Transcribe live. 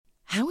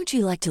How would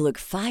you like to look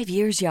 5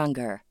 years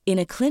younger? In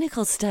a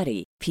clinical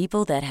study,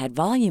 people that had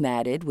volume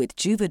added with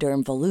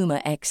Juvederm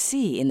Voluma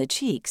XC in the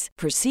cheeks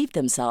perceived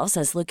themselves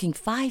as looking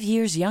 5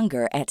 years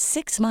younger at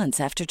 6 months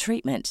after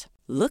treatment.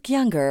 Look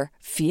younger,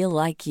 feel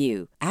like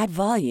you. Add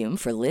volume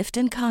for lift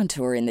and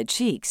contour in the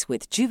cheeks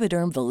with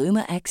Juvederm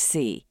Voluma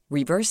XC.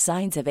 Reverse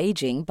signs of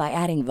aging by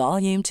adding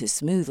volume to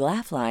smooth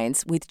laugh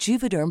lines with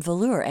Juvederm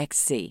Volure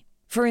XC.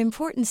 For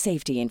important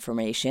safety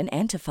information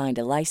and to find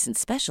a licensed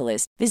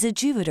specialist, visit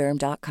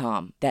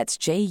Juvederm.com. That's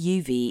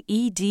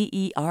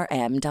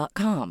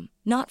JUVEDERM.com.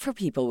 Not for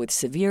people with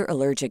severe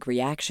allergic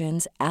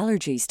reactions,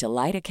 allergies to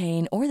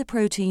lidocaine, or the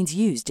proteins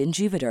used in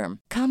Juvederm.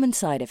 Common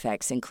side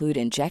effects include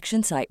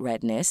injection site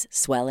redness,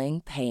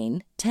 swelling,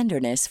 pain,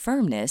 tenderness,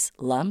 firmness,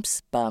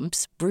 lumps,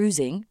 bumps,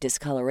 bruising,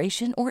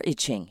 discoloration, or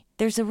itching.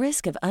 There's a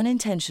risk of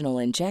unintentional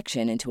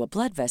injection into a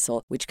blood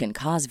vessel, which can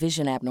cause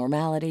vision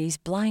abnormalities,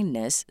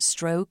 blindness,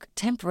 stroke,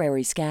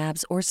 temporary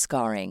scabs, or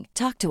scarring.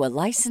 Talk to a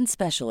licensed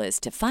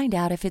specialist to find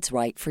out if it's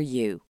right for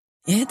you.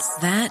 It's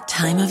that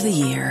time of the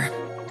year.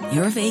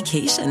 Your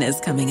vacation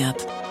is coming up.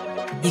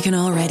 You can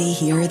already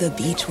hear the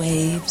beach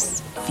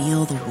waves,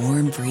 feel the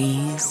warm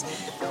breeze,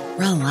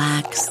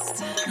 relax,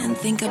 and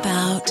think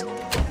about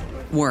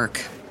work.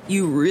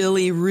 You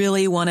really,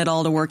 really want it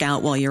all to work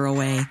out while you're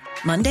away.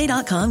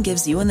 Monday.com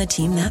gives you and the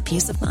team that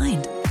peace of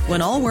mind.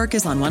 When all work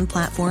is on one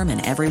platform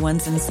and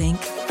everyone's in sync,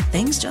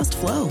 things just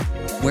flow.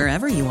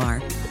 Wherever you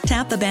are,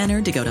 tap the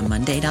banner to go to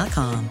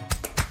Monday.com.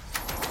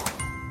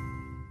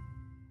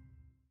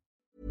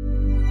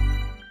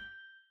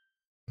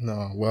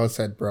 No, well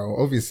said,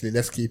 bro. Obviously,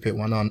 let's keep it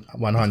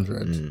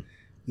 100.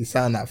 You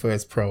sound that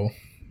first pro.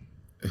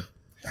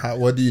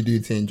 What do you do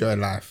to enjoy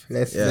life?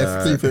 Let's keep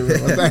it real.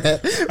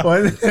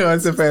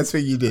 What's the first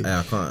thing you did?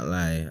 I can't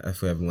lie.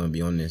 If I'm going to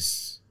be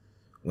honest,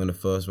 when I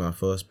got my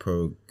first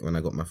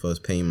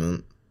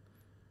payment,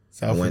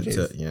 I went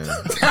to,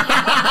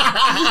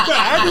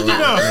 How did you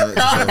know?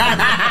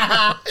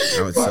 I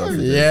went to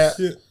Selfridges. Yeah. I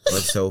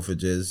went to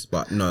Selfridges,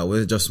 but no, it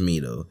wasn't just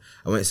me though.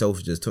 I went to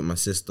Selfridges, took my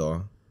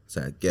sister.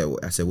 I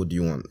said, what do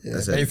you want? Yeah, I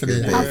said,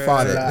 basically, have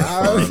fun.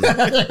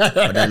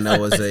 But then there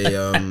was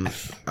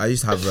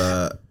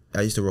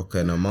I used to rock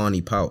an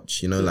Armani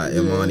pouch, like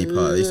Armani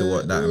pouch. I used to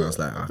rock that, and I was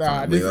like,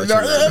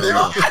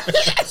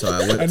 so I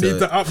went need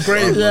to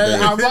upgrade.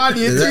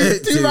 Armani in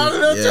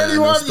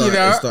 2021,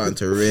 It's starting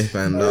to rip,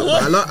 and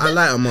I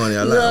like Armani.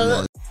 I like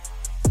Armani.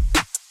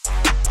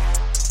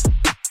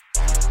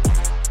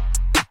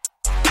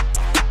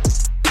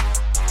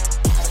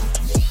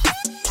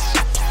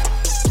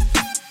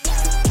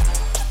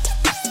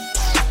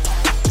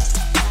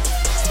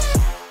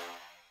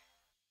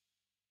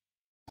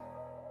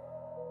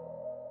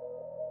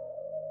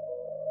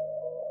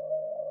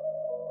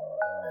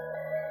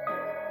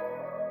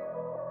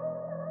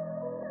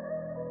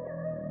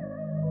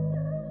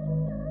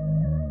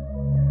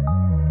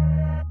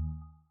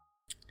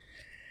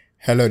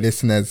 Hello,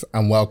 listeners,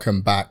 and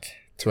welcome back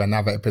to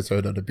another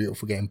episode of the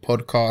Beautiful Game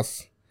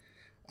Podcast.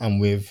 I'm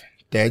with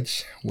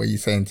Dej. What are you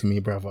saying to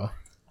me, brother?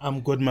 I'm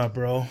good, my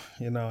bro.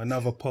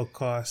 Another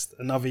podcast,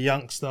 another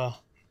youngster.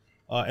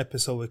 Our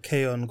episode with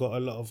Keon got a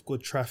lot of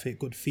good traffic,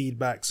 good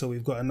feedback. So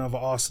we've got another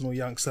Arsenal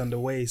youngster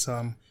underway. So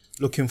I'm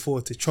looking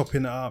forward to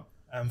chopping it up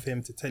and for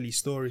him to tell his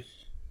story.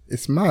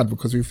 It's mad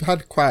because we've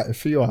had quite a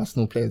few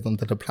Arsenal players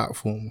onto the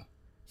platform.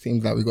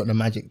 Seems like we got the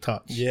magic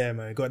touch. Yeah,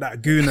 man. Got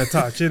that Gooner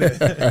touch,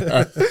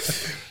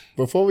 innit?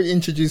 Before we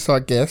introduce our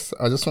guests,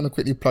 I just want to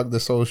quickly plug the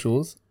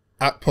socials.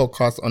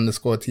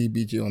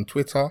 @podcast_TBG on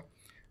Twitter,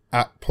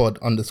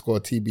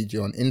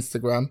 @pod_TBG on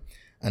Instagram,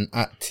 and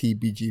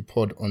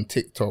 @TBGpod on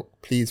TikTok.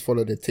 Please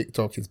follow the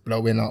TikTok. It's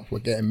blowing up.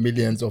 We're getting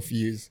millions of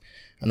views.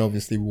 And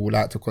obviously, we would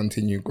like to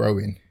continue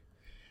growing.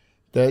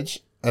 Dej,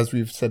 as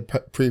we've said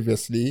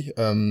previously,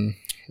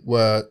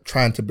 we're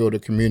trying to build a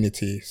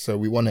community. So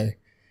we want to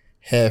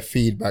hear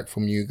feedback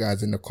from you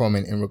guys in the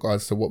comment in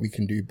regards to what we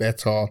can do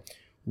better,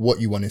 what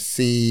you want to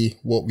see,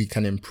 what we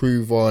can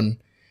improve on.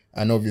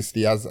 And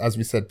obviously, as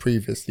we said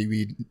previously,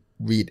 we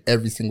read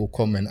every single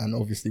comment, and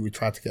obviously we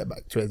try to get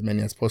back to as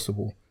many as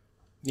possible.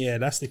 Yeah,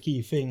 that's the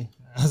key thing.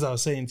 As I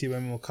was saying to you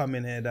when we were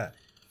coming here, that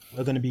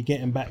we're going to be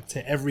getting back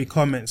to every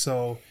comment.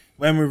 So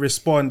when we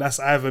respond, that's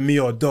either me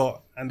or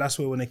Dot, and that's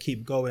where we want to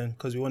keep going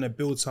because we want to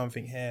build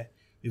something here.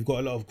 We've got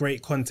a lot of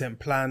great content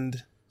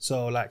planned.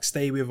 So,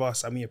 stay with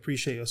us, and we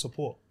appreciate your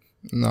support.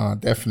 No,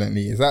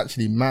 definitely. It's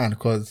actually mad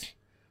because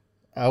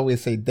I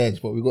always say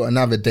Dej, but we've got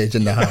another Dej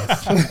in the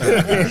house.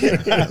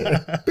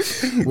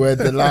 We're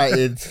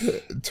delighted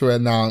to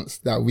announce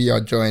that we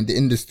are joined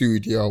in the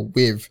studio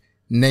with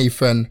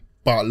Nathan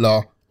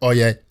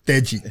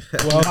Butler-Oyedeji.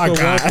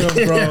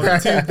 Welcome, bro.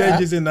 2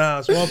 Dejes in the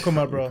house. Welcome,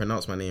 my bro. You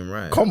pronounce my name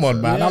right. Come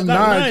on, man. I'm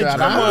Nigerian.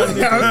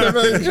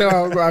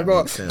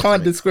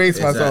 Can't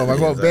disgrace myself. I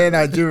got bare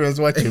Nigerians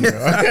watching, bro.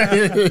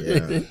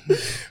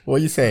 What are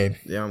you saying?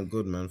 Yeah, I'm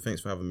good, man.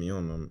 Thanks for having me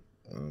on.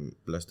 I'm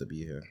blessed to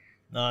be here.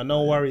 Nah,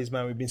 no worries,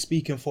 man. We've been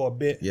speaking for a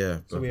bit. Yeah.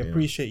 So we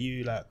appreciate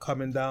you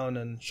coming down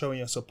and showing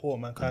your support,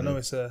 man. Cause I know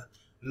it's a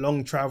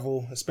long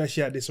travel,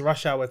 especially at this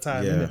rush hour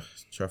time. Yeah, Innit?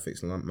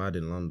 traffic's mad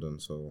in London,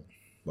 so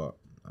but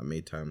I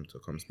made time to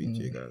come speak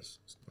to you guys.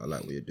 I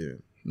like what you're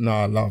doing. No,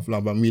 I love,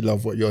 and we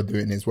love what you're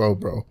doing as well,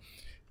 bro.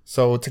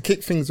 So to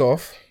kick things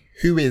off,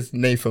 who is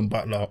Nathan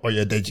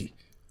Butler-Oyedeji?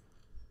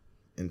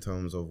 In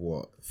terms of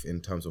what? In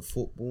terms of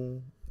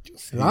football?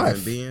 Just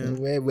life.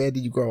 Where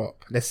did you grow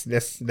up? Let's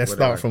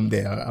start from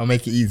there. I'll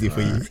make it easy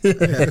for you.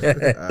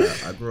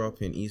 I grew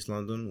up in East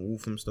London,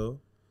 Walthamstow.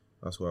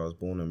 That's where I was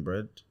born and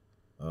bred.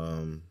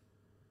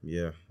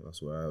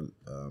 That's where I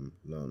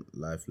learned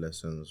life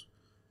lessons,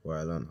 where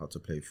I learned how to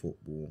play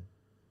football.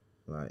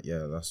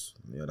 That's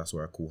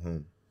where I call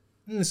home.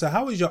 So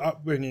how was your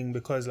upbringing?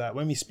 Because like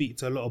when we speak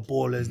to a lot of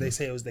ballers, they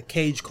say it was the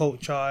cage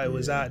culture. It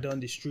was out there on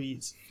the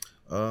streets.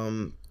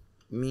 There's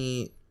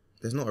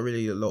not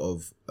really a lot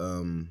of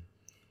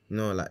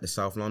like the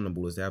South London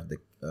ballers. They have the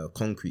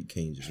concrete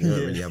cages. We don't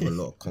really have a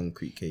lot of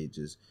concrete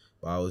cages.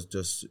 But I was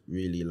just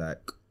really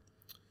like,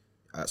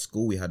 at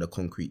school we had a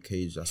concrete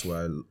cage. That's where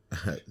I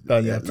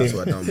done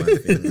my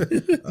thing.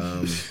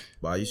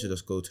 But I used to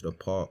just go to the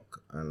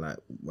park and like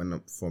when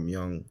I'm from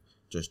young,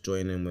 just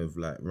join in with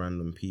like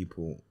random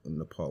people in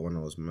the park when I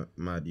was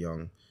mad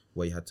young,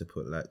 where you had to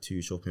put like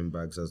 2 shopping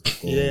bags as the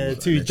goal. Yeah,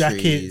 2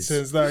 jackets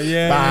and stuff.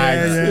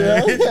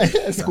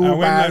 Bags. School and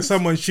when like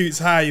someone shoots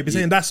high, you'll be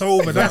saying that's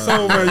over.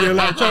 You're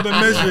like trying to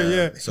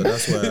measure it. So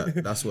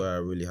that's where I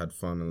really had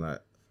fun and like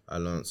I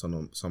learned some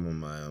of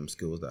my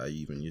skills that I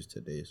even use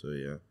today. So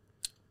yeah.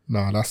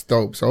 No, that's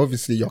dope. So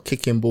obviously you're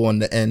kicking ball on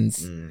the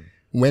ends.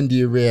 When do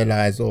you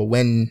realize, or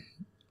when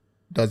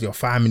does your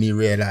family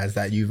realize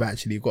that you've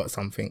actually got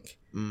something?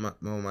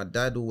 My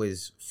dad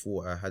always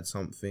thought I had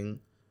something,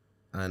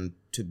 and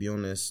to be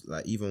honest,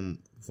 like even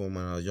from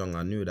when I was young,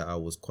 I knew that I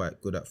was quite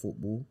good at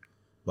football.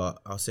 But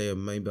I'll say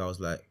maybe I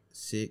was like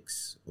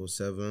 6 or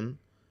 7.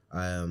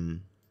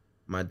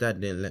 My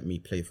dad didn't let me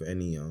play for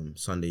any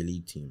Sunday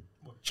league team.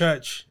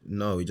 Church?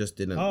 No, he just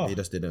didn't. He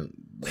just didn't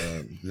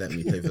let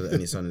me play for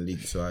any Sunday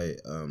league. So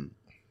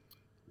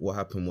what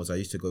happened was I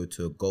used to go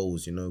to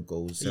Goals Centre.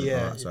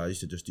 Yeah. So I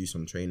used to just do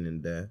some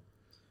training there,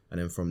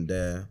 and then from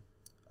there,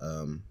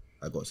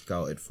 I got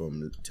scouted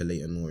to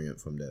Leyton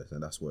Orient from there. So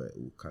that's where it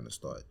all kind of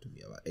started to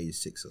me, like age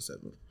 6 or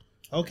 7.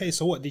 Okay,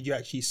 so what did you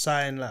actually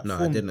sign? No,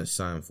 I didn't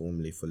sign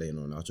formally for Leyton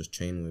Orient. I was just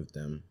training with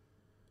them.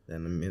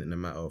 Then in a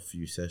matter of a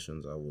few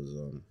sessions, I was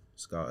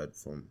scouted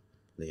from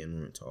Leyton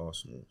Orient to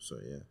Arsenal. So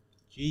yeah.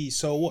 Gee,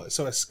 so what?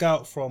 So a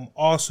scout from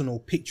Arsenal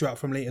picked you up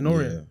from Leyton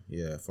Orient?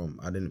 Yeah.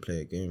 I didn't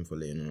play a game for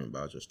Leyton Orient, but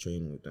I was just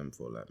training with them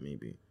for like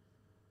maybe.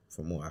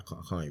 From what I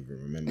can't even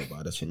remember, but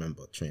I just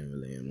remember training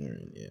with Leyton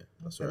Orient. Yeah,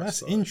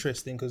 that's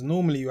interesting because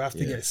normally you have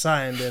to get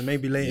signed and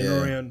maybe Leyton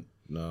Orient.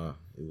 Nah,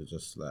 it was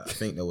just like I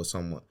think there was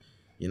someone,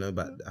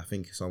 but I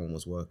think someone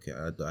was working.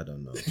 I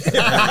don't know.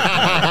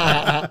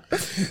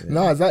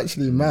 No, it's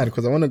actually mad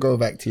because I want to go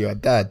back to your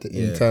dad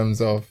in terms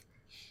of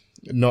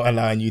not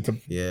allowing you to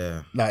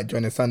like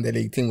join a Sunday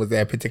league team. Was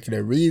there a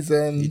particular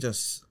reason? He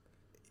just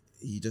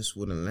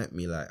wouldn't let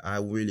me. Like I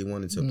really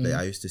wanted to play.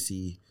 I used to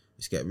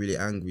get really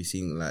angry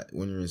seeing like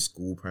when you're in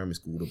school, primary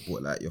school,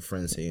 like your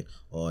friends saying,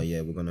 "Oh yeah,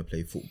 we're gonna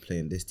play football,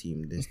 playing this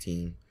team,"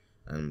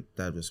 and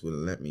Dad just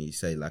wouldn't let me.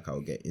 Say like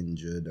I'll get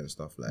injured and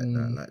stuff like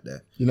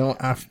that.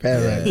 Af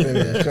parents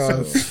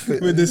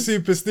with the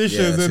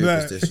superstitions and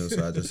that.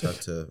 So I just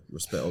had to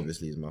respect.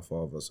 Obviously, he's my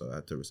father, so I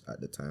had to. At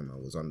the time, I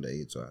was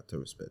underage, so I had to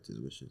respect his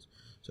wishes.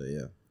 So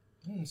yeah.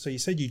 So you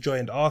said you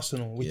joined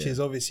Arsenal, which is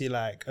obviously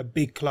like a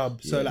big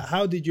club. So like,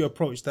 how did you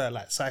approach that,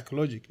 like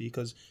psychologically?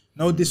 Because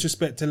no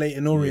disrespect to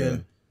Leyton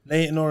Orient,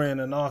 Leyton Orient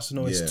and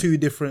Arsenal is 2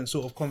 different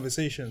sort of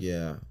conversations.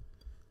 Yeah,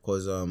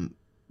 because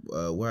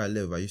where I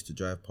live, I used to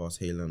drive past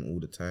Hayland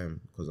all the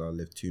time because I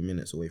live 2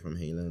 minutes away from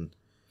Hayland.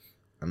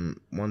 And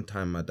one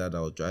time, my dad, I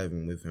was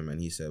driving with him, and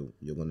he said,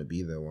 "You're gonna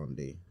be there one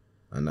day,"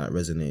 and that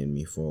resonated with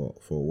me for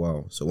a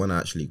while. So when I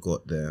actually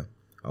got there,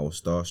 I was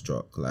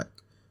starstruck. Like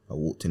I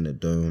walked in the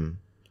dome.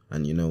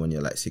 And when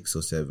you're like 6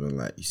 or 7,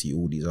 like you see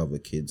all these other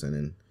kids and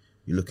then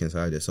you look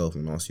inside yourself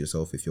and ask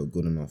yourself if you're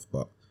good enough.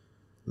 But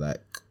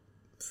like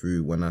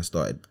through when I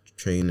started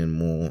training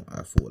more,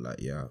 I thought like,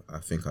 yeah, I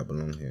think I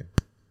belong here.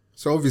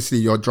 So obviously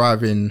you're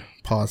driving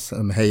past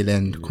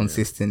Hayland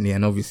consistently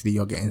and obviously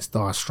you're getting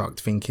starstruck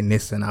thinking,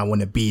 listen, I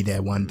want to be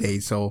there one day.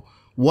 So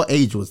what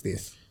age was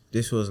this?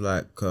 This was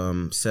like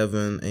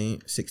 7,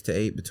 8, 6 to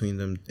 8 between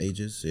them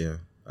ages. Yeah,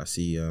 I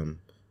see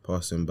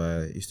passing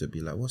by, used to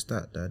be like, "What's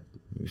that, Dad?"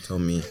 He'll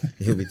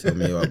be telling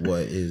me about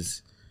what it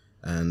is,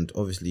 and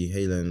obviously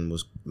Hayland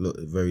was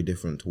very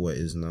different to what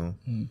it is now.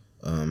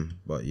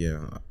 But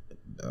yeah,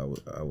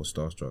 I was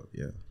starstruck.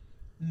 Yeah.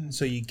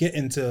 So you get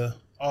into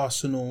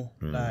Arsenal,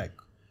 like,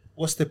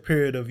 what's the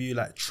period of you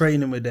like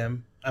training with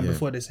them, and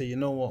before they say, "You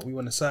know what, we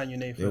want to sign you,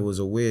 Nathan"? It was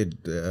a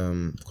weird,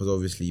 because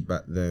obviously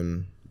back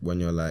then when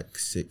you're like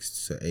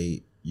 6 to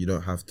 8, you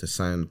don't have to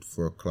sign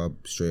for a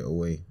club straight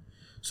away.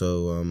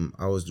 So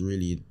I was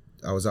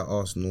at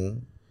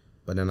Arsenal,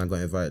 but then I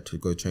got invited to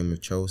go train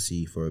with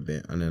Chelsea for a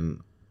bit,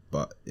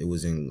 but it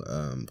was in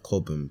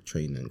Cobham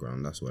training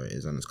ground. That's where it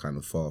is, and it's kind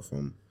of far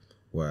from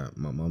where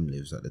my mum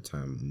lives at the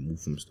time, in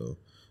Walthamstow.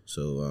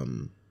 So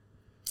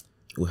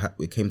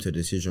we came to a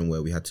decision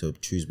where we had to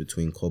choose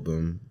between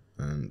Cobham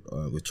and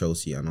with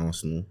Chelsea and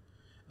Arsenal.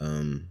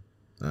 And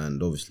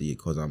obviously,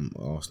 because I'm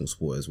an Arsenal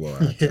supporter as well,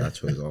 I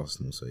chose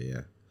Arsenal. So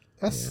yeah.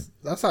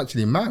 That's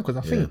actually mad, because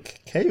I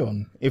think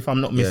Keon, if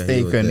I'm not Yeah,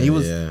 mistaken, he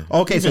was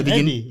okay.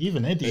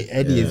 Even So did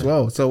Eddie as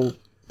well. So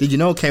did you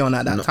know Keon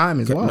at that time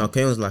as well? No,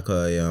 Keon's like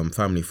a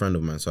family friend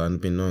of mine, so I've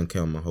been knowing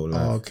Keon my whole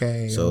life.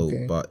 Okay. So,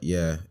 but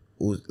yeah,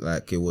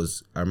 it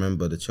was. I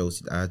remember the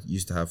Chelsea. I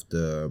used to have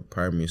the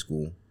primary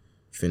school,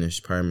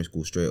 finished primary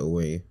school straight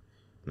away,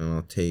 and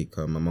I'll take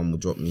my mum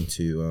would drop me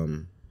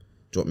to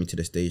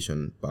the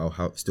station, but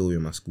I'll still be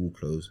in my school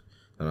clothes.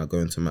 And I go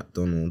into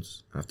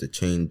McDonald's. I have to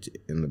change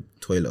in the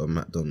toilet of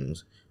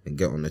McDonald's and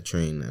get on the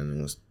train, and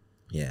it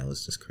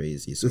was just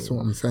crazy. So, that's what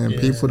I'm saying.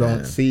 People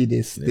don't see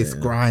this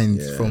grind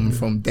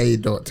from day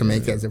dot to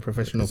make it as a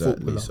professional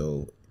footballer.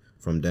 So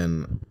from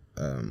then,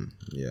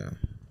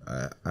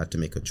 I had to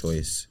make a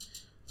choice,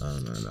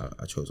 and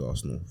I chose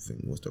Arsenal. I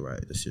think it was the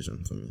right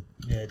decision for me.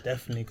 Yeah,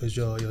 definitely, because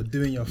you're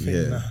doing your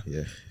thing now.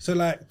 Yeah. So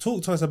like,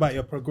 talk to us about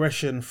your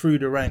progression through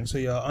the ranks. So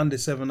you're under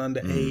 7, under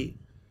 8.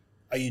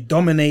 Are you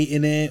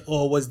dominating it,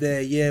 or was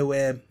there a year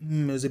where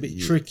it was a bit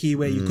tricky,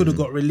 where you could have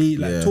got released?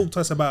 Like, talk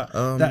to us about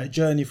that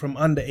journey from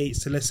under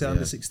 8s to, let's say,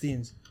 under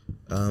 16s.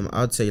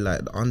 I'd say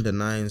like the under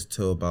 9s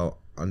to about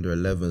under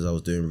 11s, I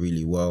was doing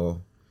really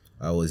well.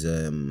 I was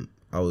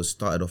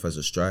started off as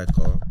a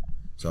striker,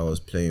 so I was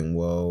playing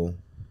well.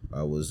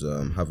 I was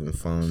having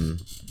fun.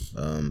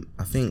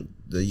 I think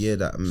the year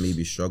that I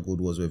maybe struggled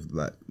was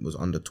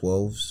under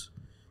 12s,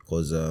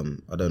 because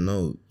I don't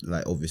know,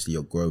 like obviously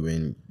you're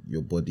growing,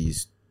 your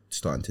body's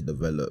starting to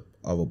develop,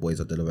 other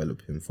boys are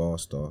developing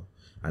faster,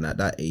 and at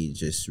that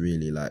age it's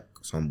really like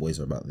some boys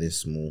are about this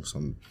small,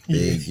 some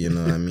big, you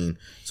know what I mean,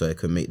 so it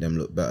could make them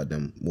look better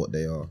than what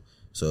they are.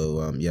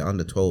 So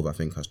under 12 I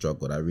think I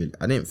struggled. I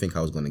didn't think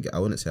I was going to I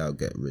wouldn't say I'll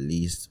get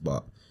released,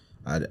 but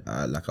I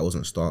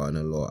wasn't starting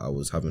a lot. I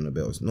was having a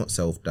bit of, not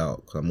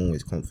self-doubt, because I'm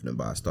always confident,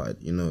 but I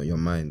started, your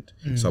mind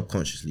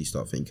subconsciously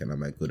start thinking,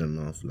 am I good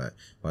enough? Like,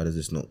 why does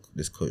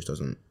this coach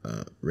doesn't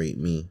rate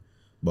me?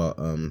 But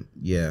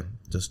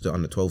just the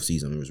under 12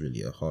 season was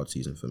really a hard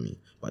season for me.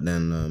 But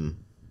then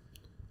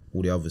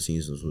all the other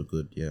seasons were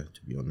good,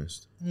 to be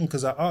honest.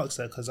 Because I asked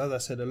that, because as I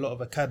said, a lot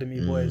of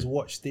academy boys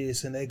watch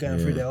this and they're going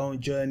through their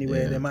own journey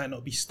where they might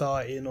not be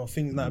starting, or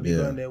things might be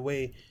going their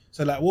way.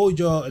 So like, what would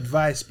your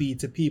advice be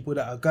to people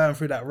that are going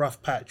through that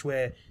rough patch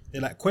where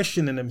they're like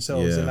questioning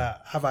themselves and like,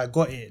 have I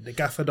got it? The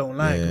gaffer don't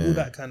like, all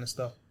that kind of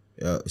stuff.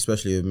 Yeah,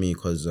 especially with me,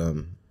 because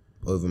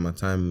over my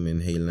time in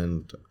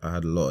Hayland, I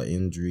had a lot of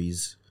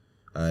injuries.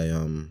 I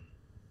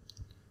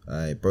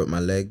broke my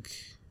leg.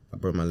 I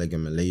broke my leg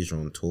in Malaysia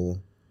on tour.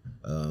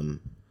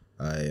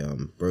 I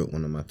broke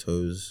one of my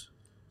toes.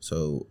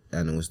 So,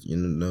 and it was,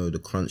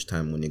 the crunch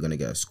time when you're gonna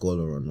get a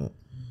scholar or not.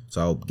 So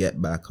I'll get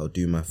back, I'll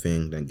do my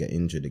thing, then get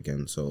injured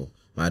again. So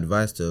my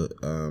advice to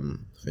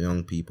for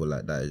young people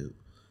like that is,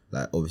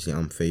 like, obviously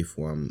I'm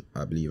faithful,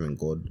 I believe in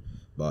God,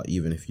 but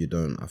even if you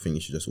don't, I think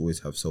you should just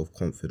always have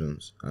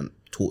self-confidence and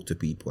talk to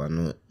people. I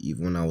know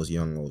even when I was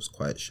young, I was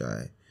quite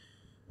shy,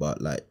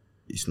 but like,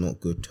 it's not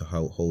good to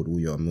hold all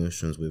your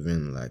emotions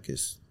within. Like,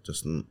 it's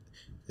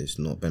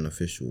not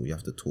beneficial. You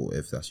have to talk,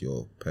 if that's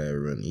your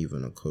parent,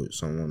 even a coach,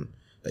 someone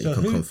that you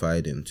can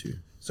confide into.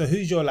 So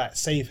who's your like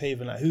safe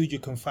haven? Like, who would you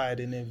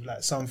confide in if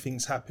like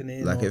something's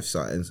happening? Like, if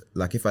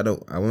I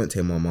won't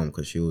tell my mum,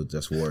 because she'll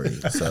just worry.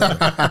 So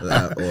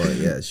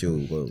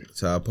she'll go.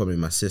 So I'll probably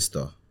my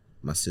sister.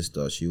 My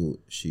sister, she's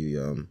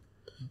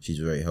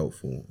very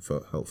helpful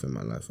in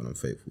my life, and I'm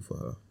faithful for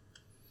her.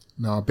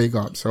 No, big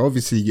up. So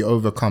obviously you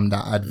overcome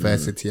that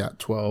adversity at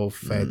 12,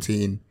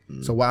 13.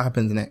 So what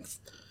happens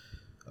next?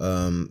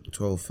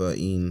 12,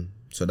 13.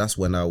 So that's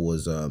when I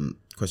was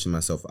questioning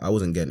myself. I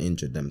wasn't getting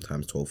injured them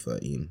times, 12,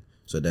 13.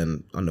 So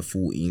then under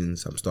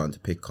 14s, I'm starting to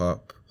pick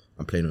up.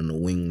 I'm playing on the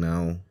wing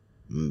now.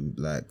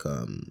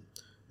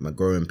 My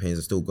growing pains,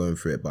 I'm still going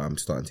through it, but I'm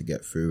starting to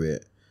get through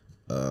it.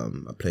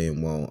 I'm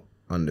playing well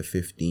under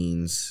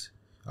 15s.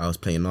 I was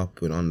playing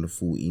up with under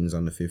 14s,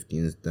 under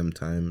 15s them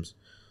times.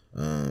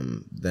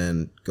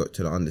 Then got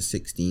to the under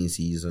 16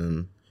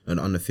 season. And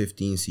under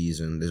 15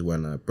 season, this is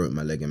when I broke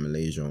my leg in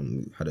Malaysia,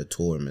 and we had a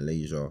tour in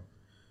Malaysia.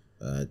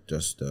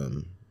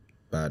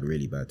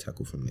 Really bad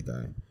tackle from the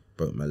guy.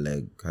 Broke my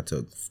leg, had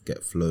to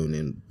get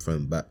flown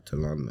back to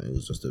London. It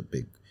was just I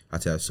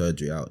had to have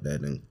surgery out there,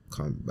 then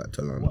come back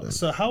to London.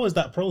 So how was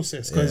that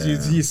process? Because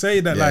you say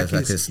that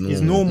it's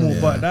normal,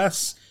 but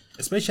that's,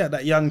 especially at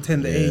that young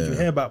tender age, you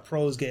hear about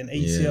pros getting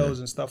ACLs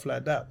and stuff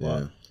like that.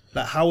 But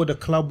like, how were the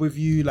club with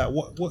you? Like,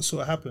 what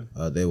sort of happened?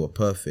 They were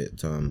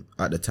perfect.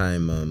 At the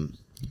time,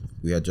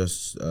 we had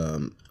just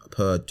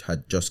Purd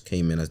had just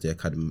came in as the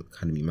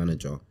academy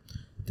manager.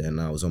 Then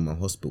I was on my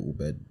hospital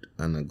bed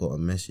and I got a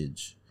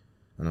message,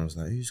 and I was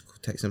like, who's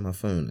texting my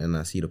phone? And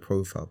I see the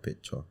profile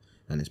picture,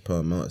 and it's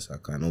Per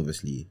Mertesacker. And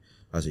obviously,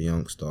 as a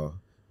youngster,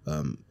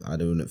 I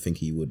don't think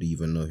he would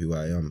even know who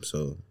I am.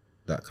 So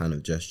that kind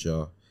of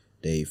gesture,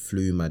 they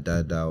flew my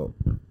dad out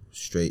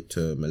straight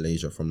to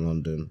Malaysia from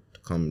London to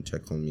come and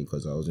check on me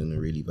because I was in a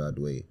really bad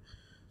way.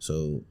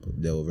 So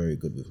they were very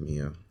good with me,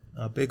 yeah.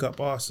 Big up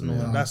Arsenal.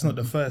 And that's not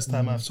the first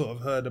time I've sort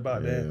of heard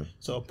about their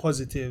sort of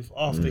positive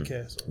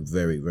aftercare. So.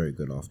 Very, very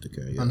good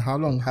aftercare, yeah. And how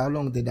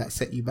long did that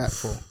set you back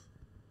for?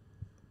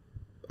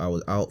 I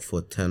was out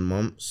for 10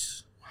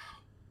 months.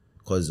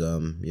 Because, I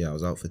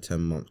was out for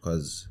 10 months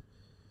because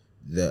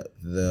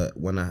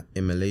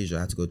in Malaysia, I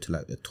had to go to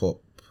like the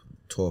top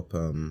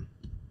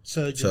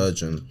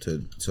surgeon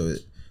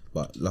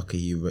but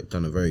luckily he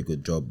done a very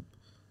good job.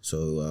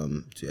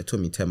 So it took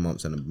me 10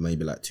 months and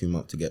maybe like 2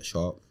 months to get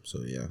sharp. So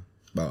yeah,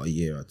 about a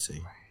year I'd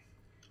say.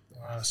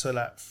 So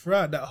like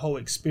throughout that whole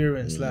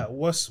experience, like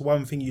what's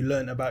one thing you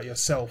learned about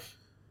yourself?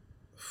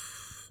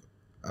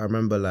 I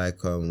remember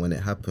like when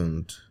it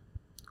happened,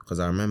 because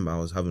I remember I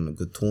was having a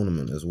good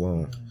tournament as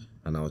well,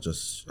 and I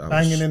was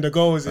banging in the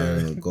goals,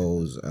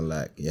 and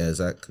like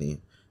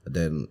exactly. And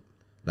then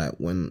like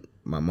when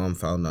my mum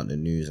found out the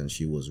news and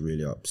she was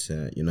really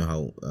upset, you know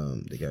how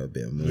they get a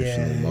bit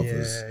emotional,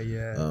 mothers.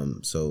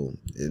 So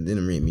it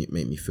didn't really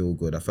make me feel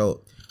good. I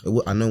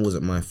know it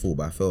wasn't my fault,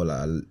 but I felt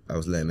like I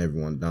was letting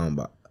everyone down.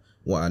 But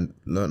what I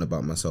learned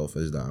about myself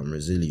is that I'm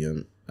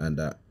resilient and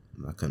that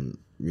I can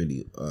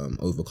really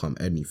overcome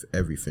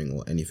everything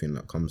or anything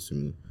that comes to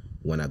me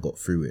when I got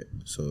through it.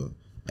 So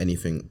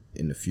anything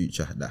in the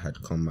future that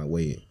had come my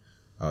way,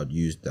 I would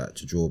use that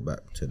to draw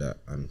back to that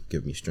and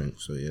give me strength.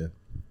 So yeah.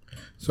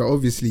 So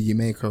obviously you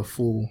make a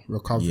full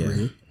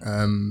recovery.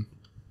 Yeah.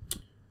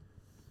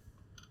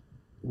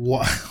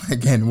 What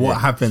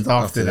happens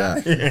after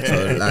that?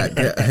 So like,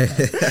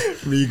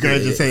 you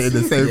guys just saying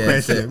the same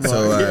question.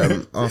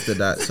 So after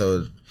that,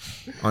 so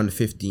under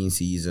 15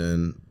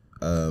 season,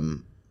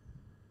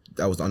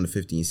 that was the under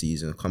 15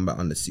 season. Come back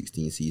under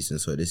 16 season.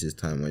 So this is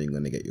time when you're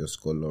gonna get your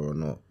scholar or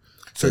not.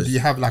 So do you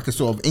have like a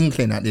sort of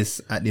inkling at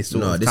this sort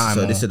of time?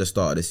 No, this is the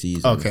start of the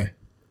season. Okay.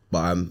 But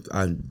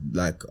I'm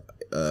like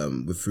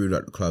through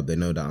that club, they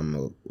know that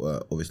I'm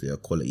obviously a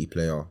quality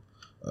player.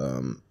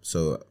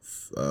 So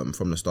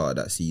from the start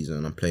of that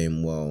season, I'm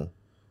playing well,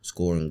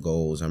 scoring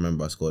goals. I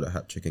remember I scored a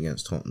hat-trick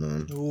against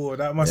Tottenham. Oh,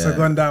 that must have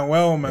gone down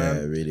well, man.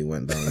 Yeah, it really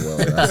went down well.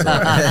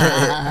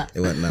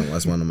 It went down.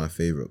 That's one of my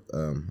favourite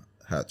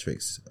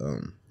hat-tricks.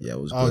 Yeah, it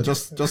was good.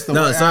 Just the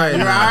no, sorry.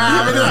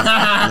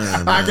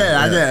 I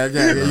get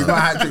it. You got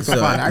hat-tricks for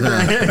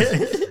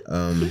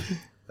fun.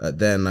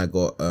 Then I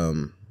got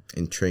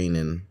in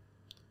training,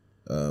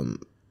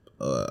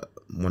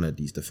 one of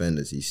these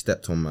defenders, he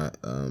stepped on my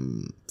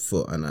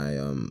foot and I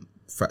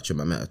fractured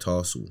my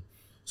metatarsal.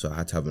 So I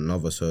had to have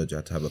another surgery. I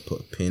had to put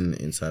a pin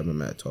inside my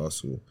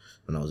metatarsal,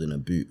 and I was in a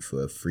boot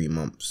for 3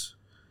 months.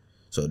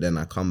 So then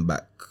I come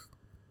back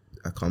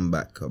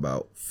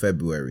about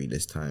February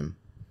this time.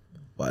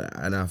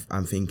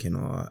 I'm thinking,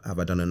 have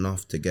I done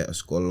enough to get a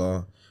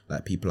scholar?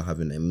 Like, people are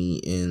having their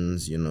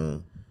meetings, you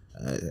know,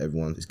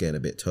 everyone is getting a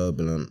bit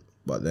turbulent.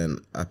 But then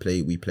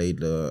we played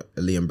the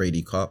Liam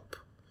Brady Cup,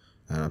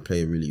 and I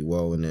played really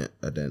well in it.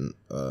 And then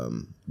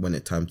when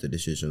it came to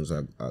decisions,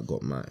 I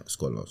got my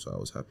scholar, so I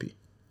was happy.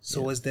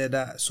 So was there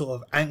that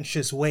sort of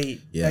anxious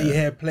wait that you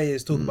hear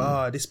players talk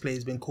about, this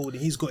player's been called,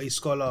 he's got his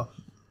scholar,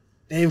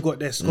 they've got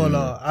their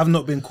scholar, I've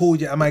not been called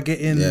yet, am I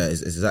getting... Yeah,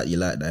 it's exactly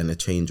like that in the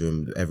change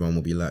room. Everyone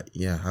will be like,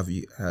 yeah, have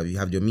you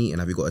had your meeting?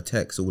 Have you got a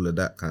text? All of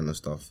that kind of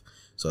stuff.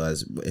 So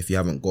if you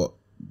haven't got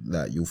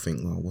that, you'll think,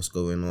 what's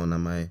going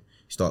on?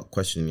 Start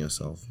questioning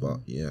yourself.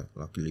 But yeah,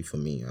 luckily for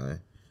me, I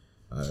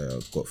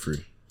got through.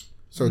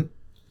 So,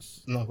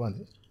 no, go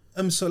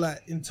on. So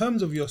like, in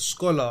terms of your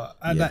scholar,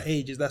 at that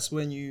age, that's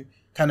when you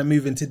kind of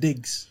move into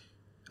digs?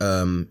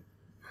 When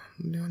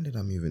did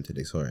I move into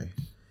digs? Sorry.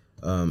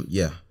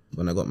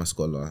 When I got my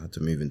scholar, I had to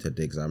move into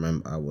digs. I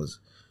remember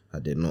I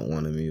did not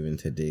want to move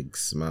into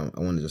digs. I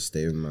wanted to just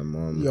stay with my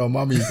mom. Your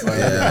mommy's fine.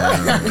 I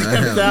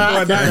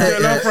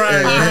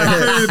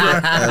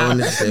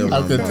wanted to stay with my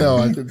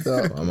mom. I can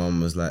tell. My mom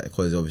was like,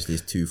 because obviously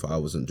it's too far. I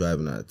wasn't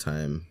driving at the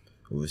time.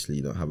 Obviously,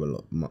 you don't have a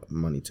lot of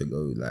money to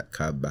go like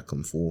cab back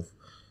and forth.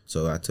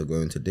 So I had to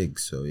go into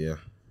digs. So yeah.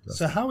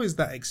 So how is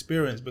that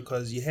experience?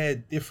 Because you hear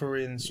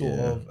differing sort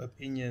of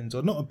opinions,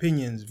 or not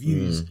opinions,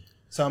 views.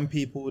 Some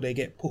people, they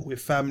get put with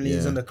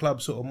families and the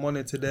club sort of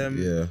monitor them.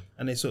 Yeah.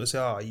 And they sort of say,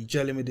 are you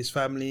gelling with this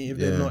family? If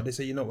they're not, they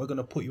say, we're going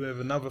to put you with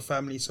another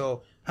family.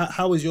 So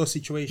how was your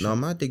situation? No,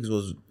 my digs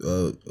was,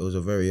 it was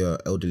a very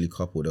elderly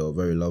couple. They were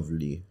very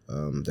lovely.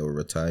 They were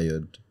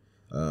retired.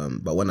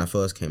 But when I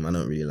first came, I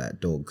don't really like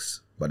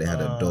dogs. But they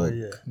had a dog.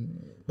 Yeah.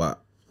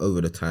 But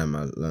over the time,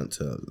 I learned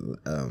to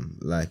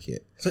like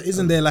it. So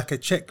isn't there like a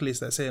checklist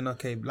that's saying,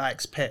 okay,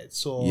 likes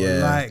pets or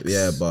likes...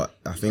 Yeah, but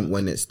I think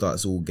when it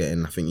starts all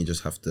getting, I think you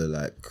just have to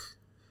like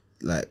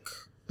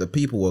the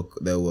people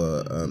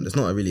there's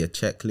not really a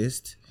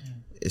checklist.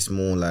 It's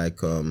more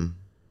like,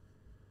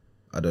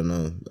 I don't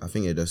know. I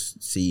think you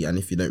just see, and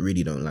if you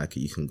don't like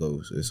it, you can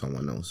go with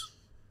someone else.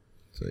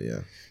 So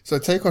yeah. So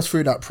take us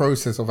through that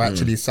process of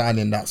actually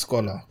signing that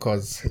scholar,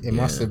 because it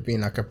must have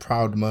been like a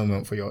proud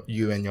moment for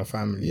you and your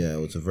family. Yeah, it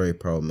was a very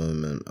proud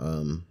moment.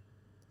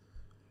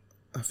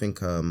 I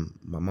think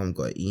my mum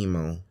got an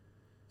email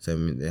So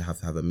they have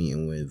to have a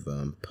meeting with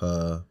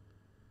Per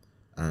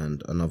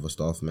and another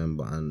staff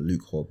member and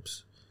Luke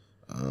Hobbs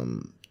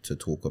to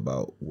talk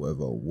about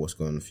what's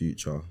going in the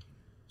future.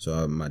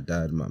 So my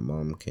dad, my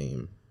mum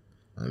came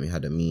and we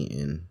had a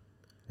meeting,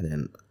 and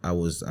then I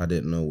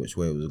didn't know which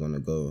way it was going to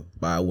go.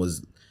 But I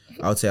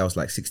would say I was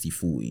like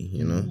 60-40,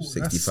 you know,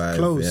 65.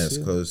 Close, yeah, it's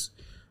close.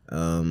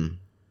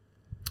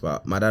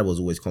 But my dad was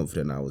always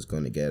confident I was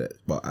going to get it.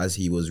 But as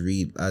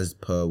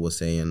Per was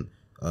saying,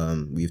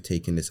 we've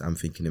taken this, I'm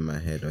thinking in my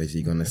head, is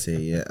he gonna say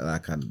yeah?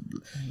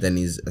 Then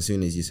as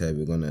soon as he said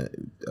we're gonna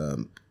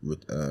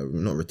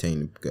not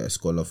retain, get a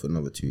scholar for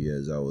another 2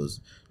 years, I was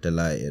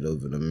delighted,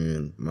 over the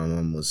moon. My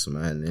mum was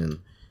smiling.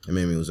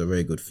 It was a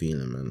very good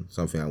feeling, man.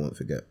 Something I won't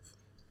forget.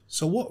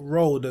 So what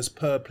role does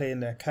Per play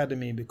in the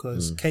academy?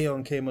 Because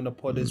Keon came on the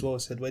pod as well,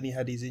 said when he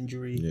had his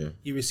injury,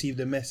 he received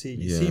a message.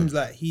 It seems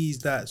like he's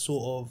that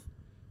sort of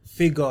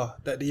figure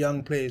that the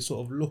young players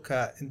sort of look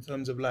at in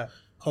terms of like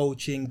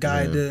coaching,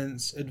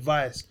 guidance,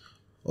 advice.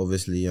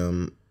 Obviously,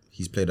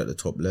 he's played at the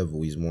top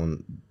level. He's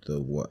won the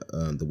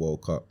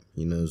World Cup.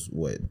 He knows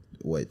what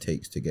it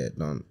takes to get it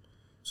done.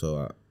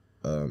 So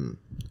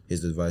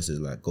his advice is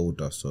like gold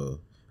dust.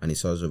 And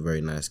he's such a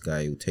very nice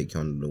guy. He'll take you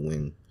under the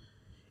wing.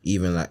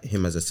 Even like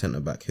him as a centre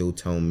back, he'll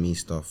tell me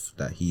stuff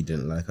that he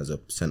didn't like as a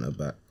centre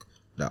back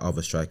that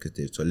other strikers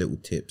did. So little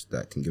tips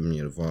that can give me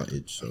an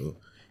advantage. So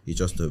he's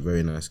just a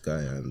very nice guy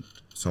and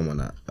someone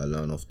that I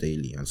learn off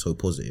daily, and so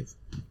positive.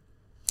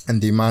 And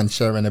do you mind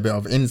sharing a bit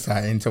of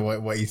insight into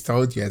what he's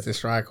told you as a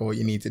striker, what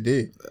you need to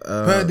do?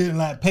 Per didn't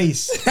like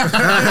pace. He was the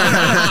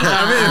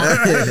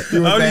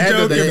head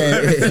of the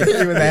game.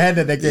 He was the head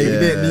of the game. He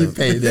didn't need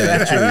pace.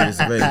 Yeah, true. He was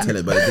very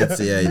intelligent, but he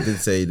did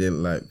say he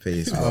didn't like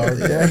pace.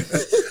 Okay.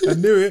 I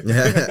knew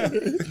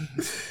it.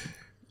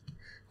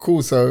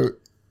 Cool. So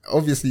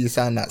obviously you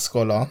signed that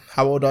scholar.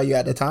 How old are you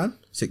at the time?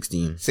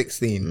 16.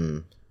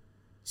 16.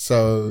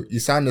 So you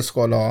signed the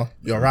scholar.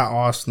 You're at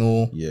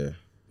Arsenal. Yeah.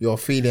 You're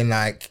feeling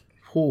like,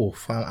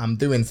 I'm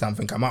doing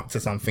something. I'm up to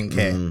something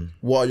here.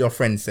 What are your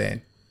friends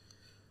saying?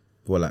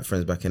 Well, like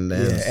friends back in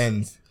the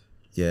ends.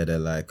 Yeah, they're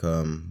like,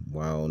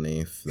 wow,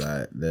 Nath,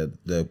 like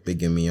they're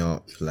bigging me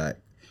up. Like,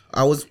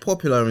 I was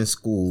popular in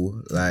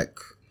school. Like,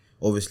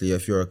 obviously,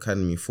 if you're an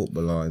academy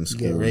footballer in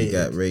school, you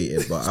get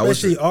rated. But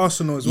especially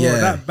Arsenal as well.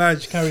 That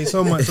badge carries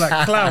so much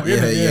like clout.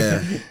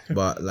 Yeah.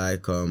 But I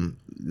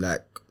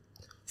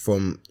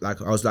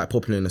was like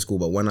popular in the school.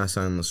 But when I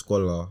signed the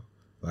scholar,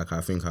 like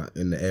I think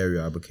in the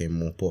area I became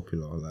more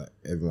popular. Like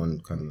everyone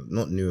kind of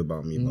not knew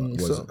about me,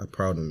 but was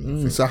proud of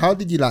me. So how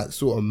did you like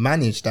sort of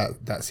manage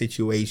that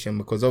situation?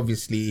 Because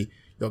obviously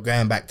you're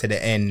going back to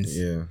the ends.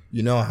 Yeah.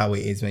 You know how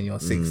it is when you're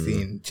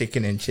 16,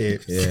 chicken and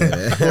chips,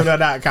 all of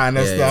that kind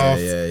of stuff.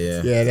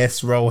 Yeah,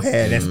 let's roll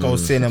here, let's go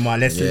cinema,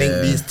 let's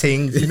link these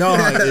things. You know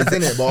how it is,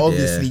 innit? But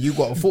obviously you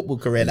got a football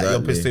career that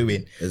you're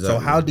pursuing. Exactly. So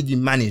how did you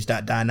manage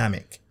that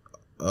dynamic?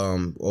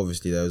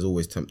 Obviously there was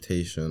always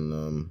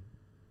temptation.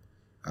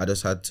 I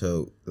just had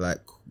to, like,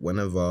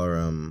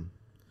 whenever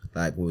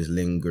like we was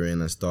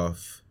lingering and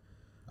stuff,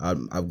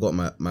 I've got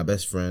my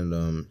best friend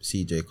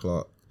CJ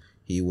Clark.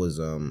 He was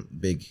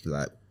big,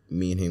 like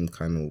me and him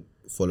kind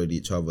of followed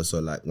each other. So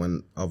like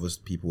when other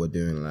people were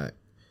doing like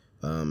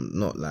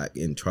not like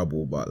in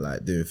trouble, but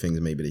like doing things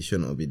maybe they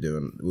shouldn't be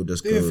doing, we'll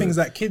just doing things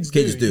that kids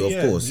do.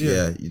 Of course.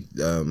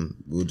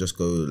 We'll just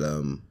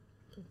go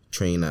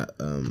train at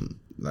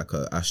like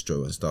a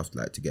Astro and stuff,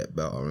 like to get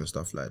better and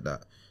stuff like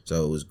that.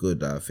 So it was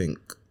good. I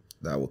think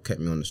that what kept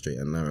me on the straight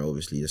and narrow.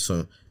 Obviously, there's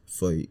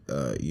for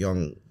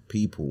young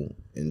people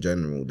in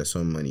general, there's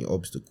so many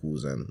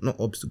obstacles, and not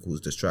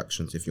obstacles,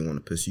 distractions if you want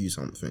to pursue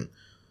something.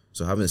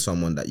 So having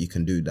someone that you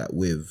can do that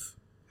with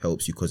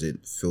helps you, because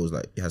it feels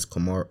like it has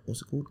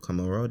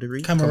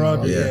camaraderie.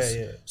 Yes.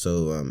 Yeah.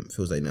 So it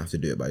feels like you don't have to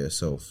do it by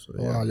yourself. So,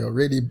 wow, you're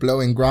really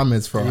blowing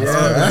grammars for us.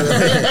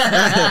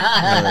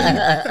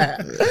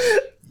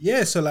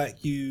 Yeah, so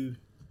like you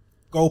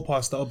go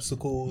past the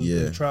obstacles,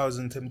 the trials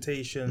and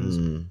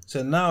temptations.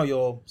 So now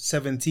you're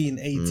 17,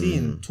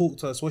 18. Talk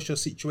to us. What's your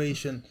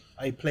situation?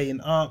 Are you playing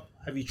up?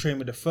 Have you trained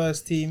with the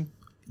first team?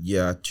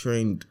 Yeah, I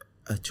trained.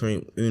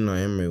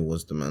 Unai Emery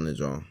was the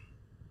manager.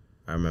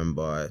 I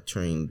remember I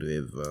trained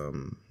with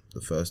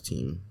the first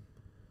team.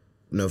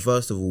 No,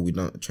 first of all,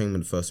 trained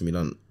with the first team.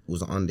 It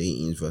was under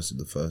 18s versus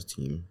the first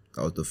team.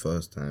 That was the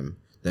first time.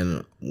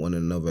 Then on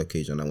another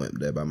occasion, I went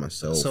there by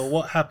myself. So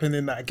what happened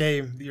in that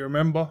game? Do you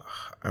remember?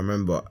 I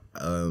remember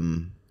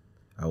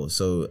I was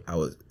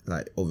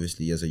like,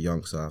 obviously as a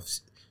youngster, I've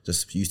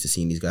just used to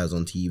seeing these guys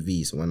on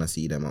TV. So when I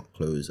see them up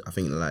close, I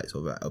think the likes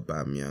of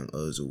Aubameyang,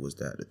 Ozil was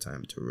there at the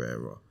time,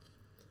 Torreira.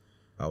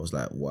 I was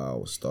like,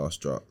 wow,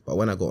 starstruck. But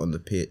when I got on the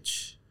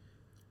pitch,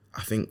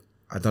 I think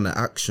I done an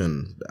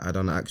action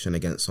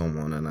against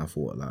someone, and I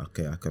thought like,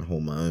 okay, I can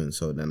hold my own.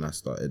 So then I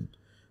started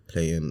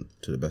playing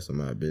to the best of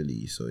my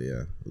ability. So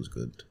yeah, it was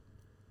good.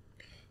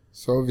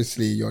 So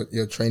obviously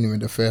you're training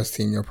with the first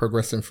team, you're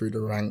progressing through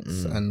the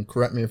ranks, and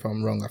correct me if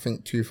I'm wrong, I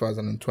think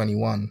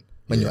 2021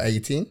 when you're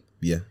 18,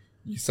 you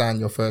signed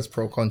your first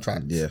pro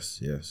contract.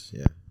 Yes.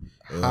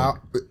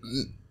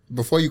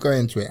 before you go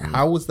into it,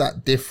 how was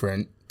that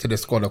different to the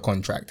scholar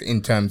contract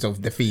in terms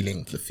of the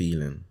feeling? The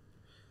feeling.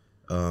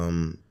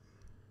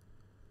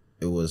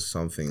 It was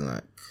something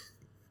like,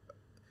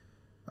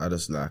 I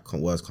just like,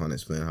 words can't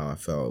explain how I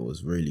felt. It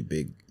was really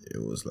big.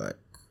 It was like,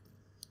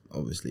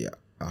 obviously,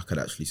 I could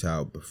actually say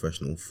I'm a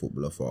professional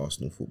footballer for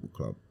Arsenal Football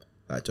Club.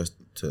 Like, just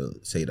to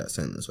say that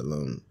sentence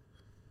alone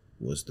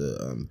was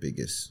the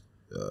biggest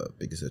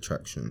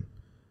attraction.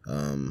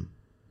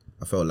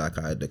 I felt like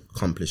I had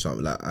accomplished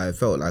something. Like, I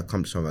felt like I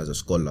accomplished something as a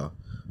scholar.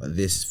 But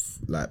this,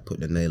 like, put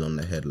the nail on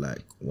the head.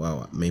 Like,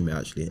 wow, made me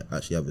actually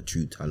have a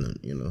true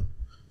talent, you know.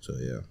 So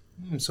yeah.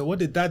 So what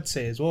did Dad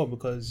say as well?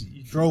 Because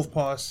you drove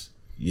past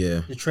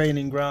the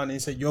training ground and he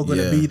said you're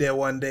gonna be there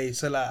one day.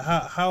 So like,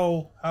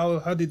 how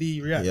did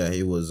he react? Yeah,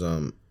 he was.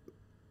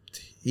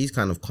 He's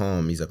kind of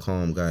calm. He's a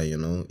calm guy, you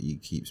know. He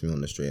keeps me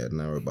on the straight and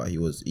narrow. But he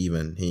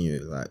knew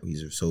like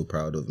he's so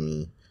proud of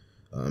me.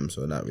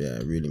 So that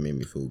it really made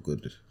me feel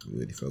good.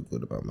 Really felt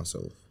good about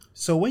myself.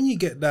 So when you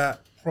get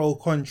that pro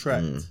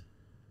contract,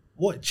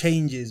 what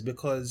changes?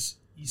 Because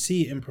you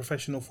see it in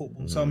professional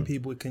football. Some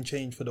people it can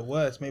change for the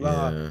worse. Maybe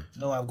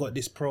no, I've got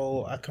this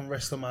pro. I can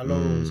rest on my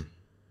laurels.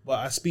 But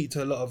I speak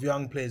to a lot of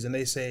young players and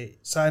they say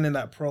signing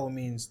that pro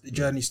means the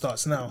journey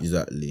starts now.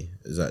 Exactly.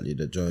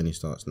 The journey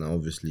starts now.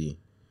 Obviously,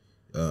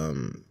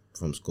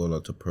 from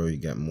scholar to pro, you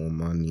get more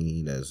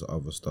money. There's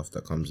other stuff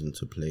that comes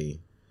into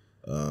play.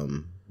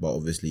 But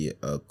obviously,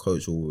 a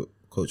coach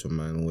of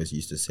mine always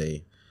used to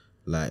say,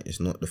 like, it's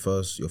not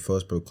your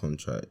first pro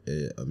contract.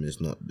 It's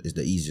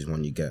the easiest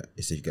one you get.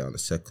 It's if you get on the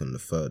second, the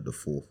third, the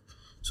fourth.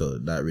 So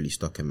that really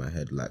stuck in my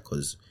head, like,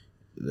 because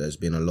there's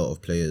been a lot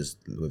of players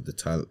with the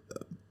talent,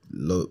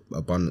 low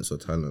abundance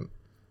of talent,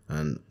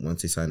 and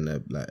once they sign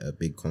a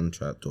big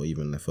contract or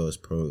even their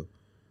first pro,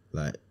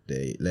 like,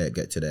 they let it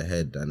get to their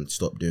head and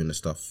stop doing the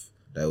stuff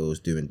that was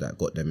doing that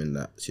got them in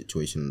that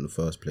situation in the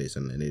first place,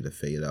 and they need to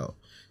fade out.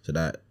 So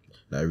that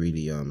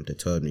really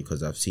deterred me,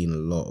 because I've seen a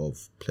lot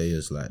of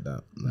players like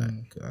that.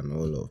 Like, I know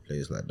a lot of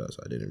players like that,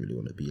 so I didn't really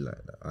want to be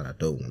like that, and I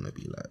don't want to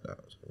be like that.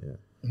 So yeah.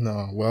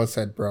 No, well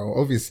said, bro.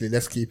 Obviously,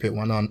 let's keep it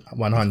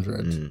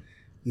 100.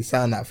 You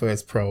signed that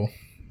first pro.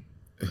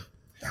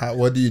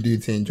 What do you do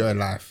to enjoy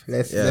life?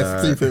 Let's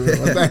keep it.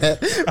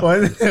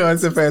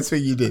 What's the first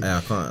thing you did?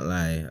 I can't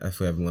lie. If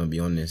we're going to be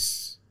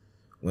honest,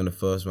 when I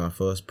got my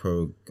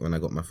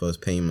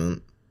first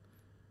payment,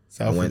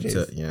 I went to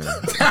How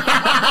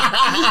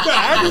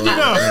did you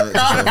know?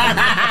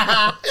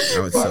 I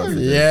went to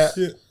Selfridges. Yeah.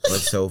 I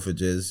went to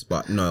Selfridges,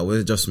 but no, it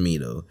wasn't just me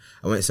though.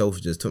 I went to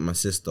Selfridges, took my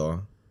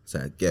sister.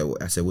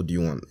 I said, what do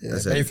you want? Yeah, I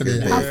said, basically,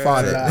 have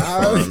fun.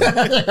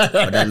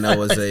 But then there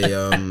was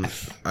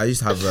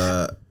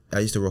I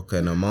used to rock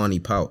an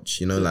Armani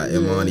pouch, you know, like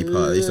Armani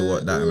pouch. I used to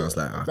rock that, and I was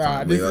like, I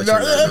can't wait.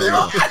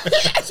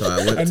 So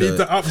I need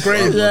to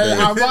upgrade.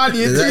 Armani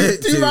is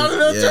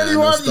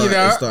 2021, you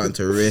know. It's starting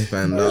to rip,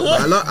 and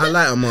I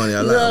like Armani.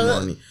 I like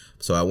Armani.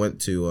 So I went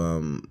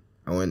to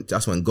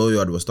that's when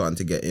Goyard was starting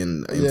to get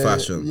in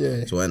fashion.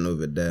 Yeah. So I went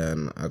over there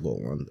and I got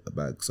a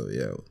bag. So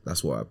yeah,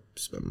 that's what I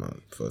spent my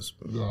first.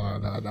 No,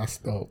 that's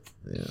dope.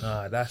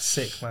 Yeah. That's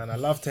sick, man. I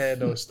love to hear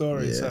those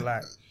stories. So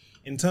like,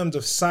 in terms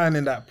of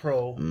signing that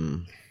pro,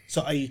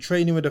 so are you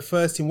training with the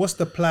first team? What's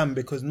the plan?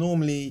 Because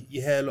normally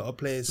you hear a lot of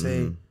players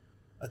say,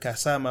 okay, I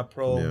signed my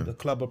pro, the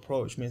club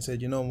approached me and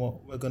said, you know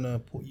what, we're going to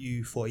put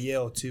you for a year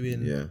or two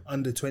in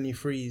under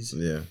 23s.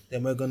 Yeah.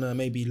 Then we're going to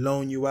maybe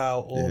loan you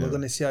out, or we're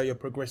going to see how you're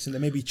progressing.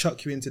 Then maybe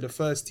chuck you into the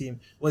first team.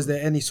 Was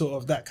there any sort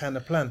of that kind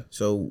of plan?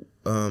 So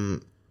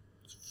from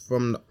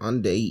the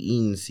under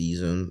 18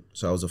 season,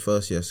 so I was a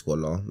first year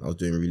scholar. I was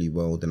doing really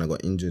well. Then I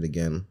got injured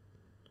again.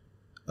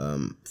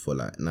 For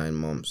like 9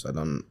 months, I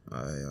done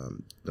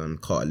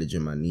cartilage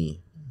in my knee,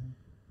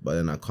 but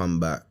then I come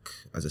back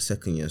as a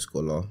second year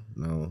scholar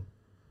now.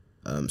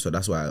 So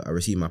that's why I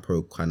received my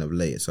pro kind of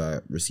late. So I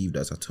received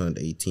as I turned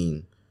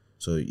 18.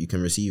 So you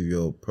can receive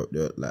your pro,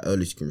 like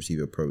earliest you can receive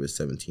your pro is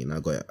 17.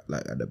 I got it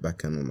like at the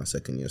back end of my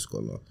second year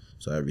scholar,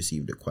 so I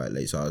received it quite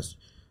late. So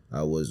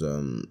I was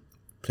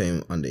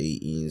playing under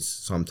 18s,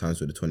 sometimes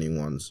with the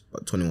 21s,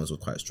 but 21s was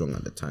quite strong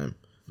at the time,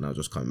 and I was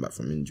just coming back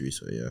from injury.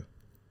 So yeah.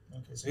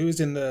 Okay, so who was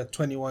in the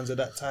 21s at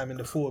that time in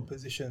the forward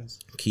positions?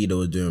 Kido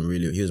was doing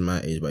he was my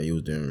age, but he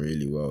was doing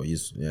really well.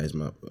 He's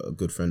a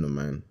good friend of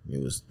mine. He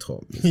was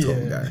top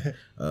guy.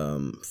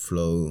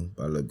 Flo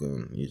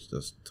Balogun, he's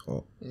just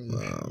top.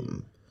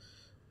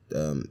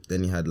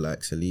 Then he had like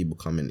Saliba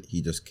coming.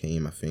 He just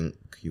came, I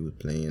think. He was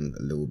playing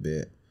a little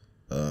bit.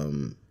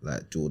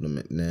 Like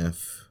Jordan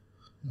McNeff.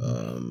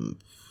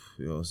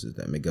 Who else is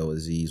that? Miguel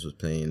Aziz was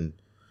playing.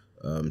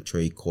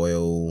 Trey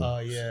Coyle,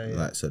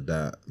 like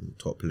Sadat,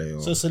 top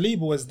player. So Saliba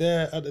was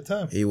there at the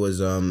time? He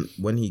was,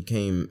 when he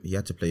came, he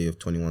had to play with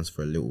 21s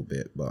for a little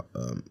bit, but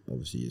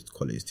obviously his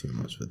quality is too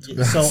much for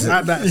 21s. So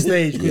at that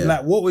stage,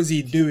 like, what was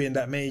he doing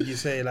that made you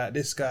say, like,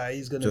 this guy,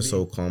 he's going to be... Just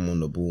so calm on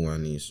the ball,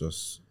 and he's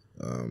just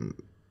a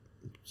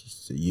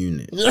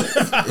unit. He's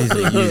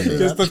a unit.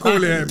 Just to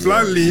call it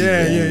bluntly, He's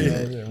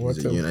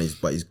a unit,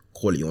 but he's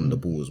quality on the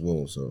ball as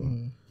well, so,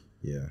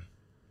 yeah.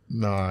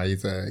 No,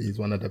 he's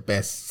one of the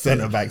best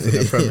centre backs in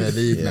the Premier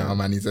League now,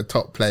 man. He's a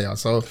top player.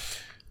 So,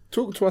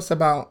 talk to us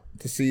about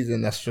the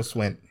season that's just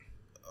went.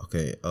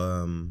 Okay.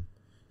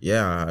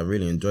 Yeah, I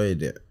really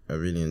enjoyed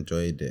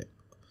it.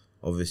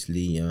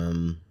 Obviously,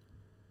 I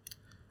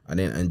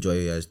didn't enjoy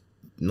it as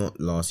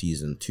not last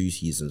season, 2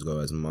 seasons ago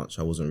as much.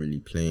 I wasn't really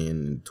playing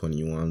in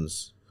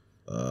 21s.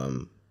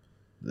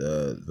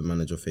 The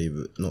manager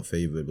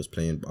was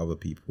playing other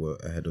people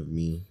ahead of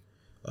me.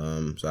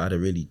 So I had a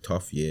really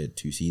tough year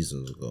 2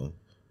 seasons ago.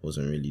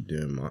 Wasn't really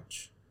doing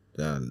much.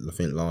 I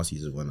think last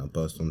season when I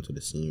burst onto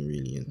the scene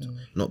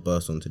not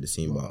burst onto the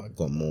scene, but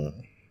got more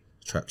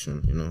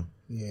traction, you know.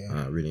 Yeah.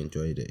 I really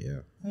enjoyed it,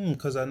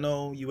 Because I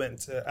know you went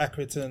to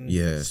Accrington,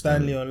 Yeah,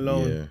 Stanley on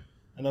loan. Yeah.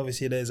 And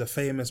obviously there's a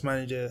famous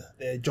manager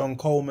there, John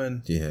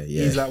Coleman. Yeah.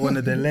 He's like one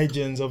of the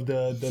legends of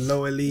the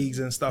lower leagues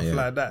and stuff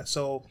like that.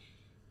 So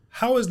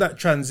how is that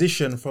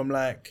transition from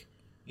like,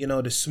 you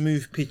know, the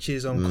smooth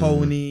pitches on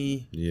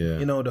Coney,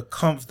 you know, the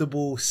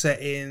comfortable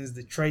settings,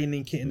 the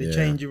training kit in the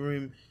changing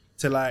room,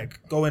 to like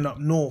going up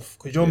north?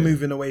 Because you're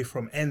moving away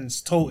from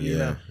ends totally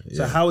now.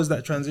 So how is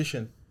that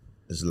transition?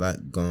 It's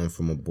like going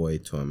from a boy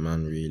to a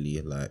man,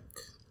 really. Like,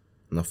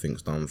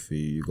 nothing's done for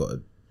you. You got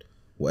to,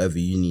 whatever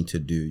you need to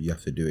do, you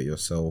have to do it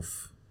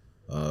yourself.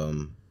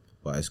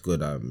 But it's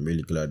good. I'm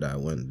really glad that I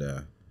went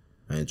there.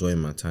 I enjoyed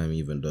my time,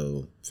 even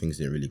though things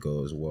didn't really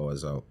go as well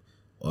as I,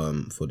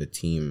 for the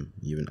team,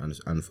 even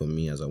and for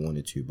me as I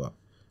wanted to. But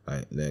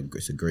like,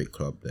 it's a great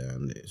club there,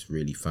 and it's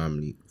really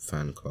fan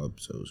club,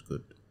 so it was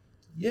good.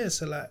 Yeah,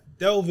 so like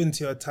delve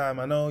into your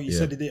time. I know you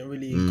said it didn't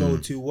really go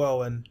too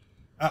well, and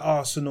at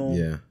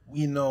Arsenal,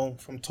 we know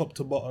from top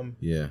to bottom,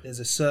 there's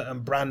a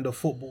certain brand of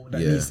football that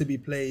needs to be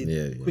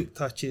played, quick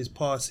touches,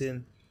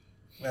 passing.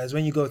 Whereas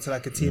when you go to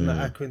like a team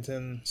like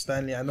Accrington,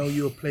 Stanley, I know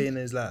you were playing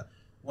as like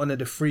one of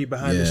the 3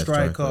 behind the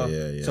striker,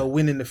 so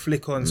winning the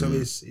flick on, so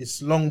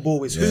it's long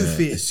ball, it's hoof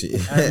it,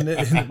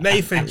 and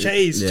Nathan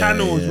Chase,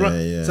 channels.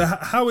 So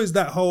how is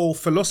that whole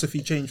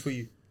philosophy change for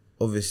you?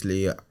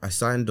 Obviously, I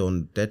signed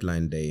on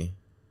deadline day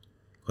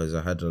because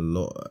I had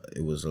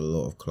it was a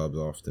lot of clubs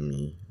after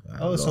me.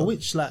 So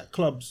which like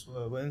clubs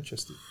were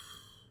interested?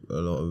 A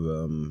lot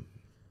of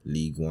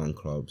League 1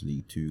 clubs,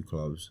 League 2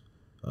 clubs.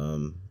 A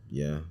lot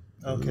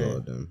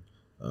of them.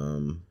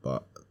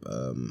 But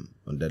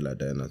on deadline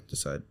day, I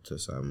decided to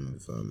sign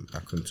with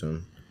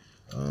Accrington.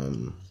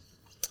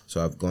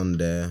 So I've gone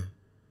there,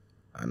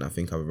 and I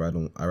think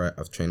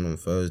I've trained on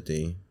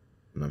Thursday,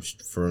 and I'm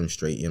thrown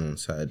straight in on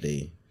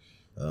Saturday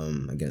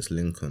against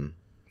Lincoln.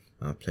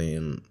 I was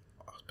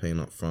playing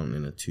up front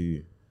in a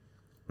 2.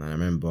 And I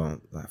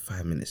remember like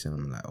 5 minutes in,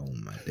 I'm like, oh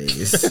my days.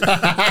 This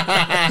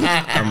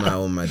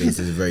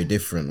is very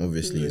different.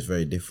 Obviously, it's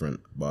very different.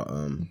 But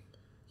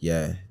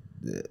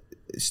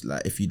it's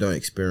like if you don't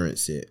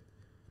experience it,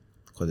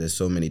 because there's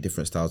so many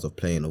different styles of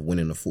playing, of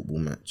winning a football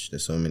match.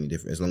 There's so many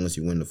different. As long as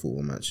you win the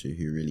football match, it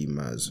really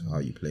matters how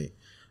you play.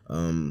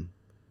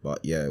 But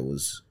yeah, it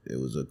was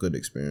a good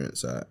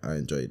experience. I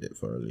enjoyed it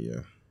thoroughly.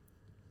 Yeah.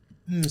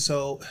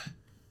 So,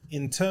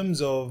 in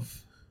terms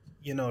of,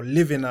 you know,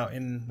 living out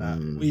in,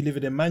 were you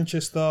living in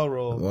Manchester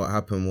or? What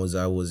happened was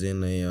I was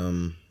in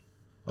a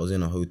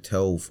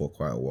hotel for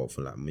quite a while,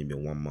 for like maybe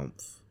 1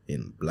 month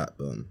in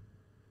Blackburn.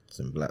 I was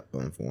in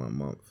Blackburn for 1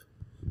 month.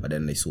 But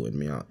then they sorted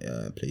me out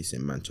a place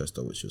in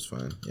Manchester, which was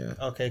fine. Yeah.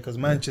 Okay, because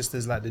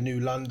Manchester's like the new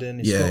London.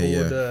 It's got all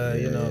the,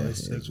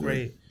 it's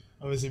great.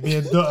 Obviously, me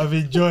and Dot have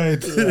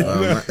enjoyed. We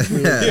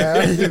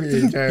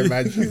enjoy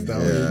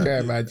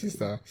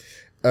Manchester.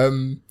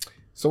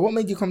 So what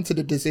made you come to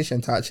the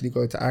decision to actually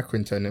go to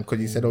Accrington? Because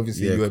you said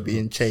obviously you were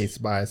being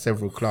chased by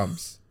several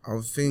clubs. I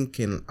was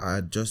thinking, I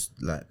just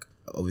like,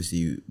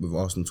 obviously with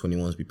Arsenal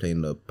 21s, we played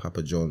in the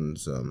Papa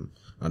John's. I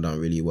done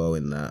really well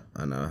in that,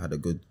 and I had a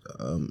good.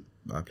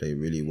 I played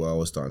really well. I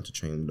was starting to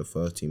train with the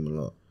first team a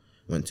lot.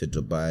 Went to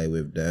Dubai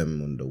with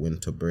them on the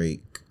winter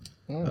break,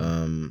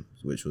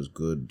 which was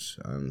good.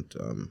 And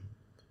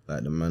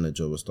like the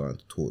manager was starting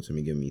to talk to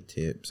me, give me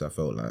tips. I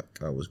felt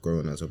like I was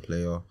growing as a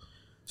player.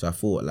 So I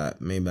thought like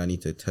maybe I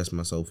need to test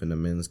myself in the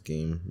men's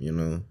game, you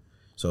know.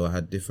 So I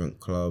had different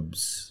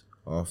clubs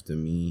after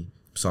me.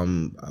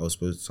 Some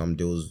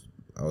deals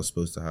I was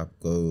supposed to have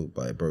go,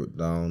 but it broke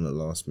down at the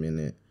last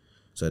minute.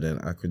 So then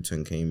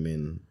Accrington came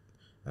in,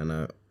 and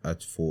I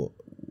thought,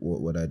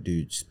 what would I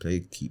do? Just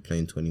keep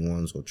playing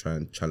 21s, or try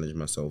and challenge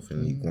myself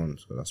in League 1.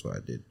 So that's what I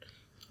did.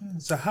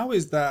 So how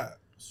is that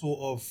sort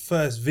of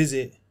first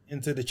visit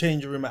into the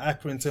changing room at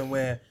Accrington,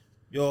 where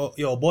you're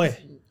a boy,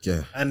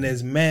 and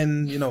there's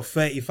men,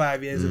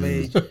 35 years of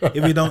age.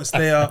 If you don't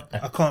stay up,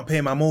 I can't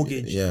pay my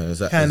mortgage.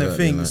 Kind of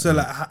thing. Like, so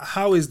like,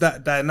 how is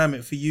that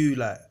dynamic for you?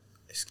 Like,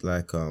 it's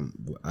like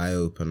eye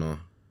opener.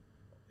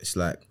 It's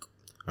like,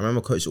 I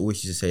remember coach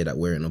always used to say that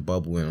we're in a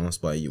bubble in us,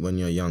 but when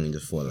you're young, you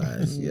just feel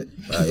like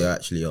you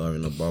actually are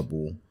in a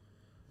bubble.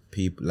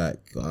 People like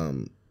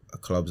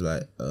clubs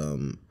like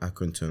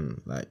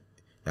Accrington, like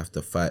you have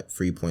to fight.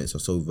 3 points are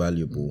so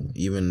valuable,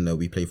 even though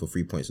we play for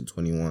 3 points in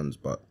 21s,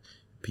 but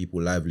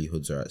people's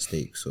livelihoods are at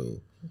stake.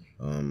 So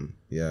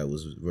it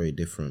was very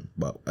different.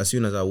 But as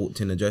soon as I walked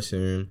in the dressing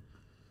room,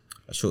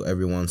 I shook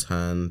everyone's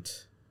hand.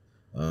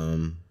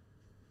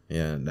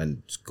 Yeah, and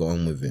then just go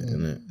on with it,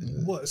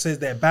 innit? What says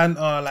there?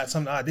 Banter, like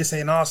something like this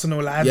ain't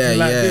Arsenal, like Yeah.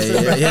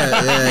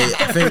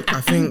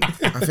 I think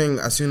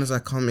as soon as I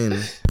come in,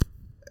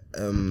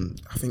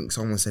 I think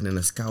someone said in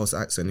a Scouse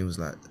accent, it was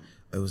like,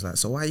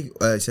 so why you,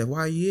 he said,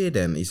 why are you here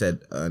then? He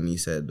said, I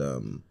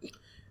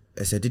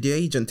said, did your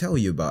agent tell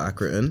you about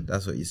Accrington?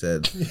 That's what he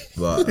said.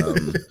 But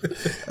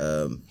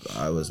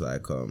I was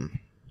like,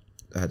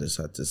 I just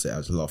had to say, I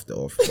just laughed it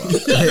off. I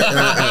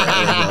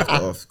laughed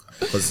it off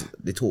because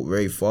they talk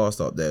very fast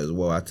up there as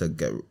well. I had to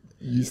get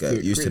used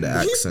to the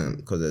accent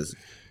because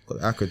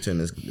Accrington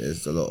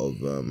there's a lot of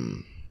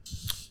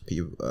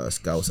people,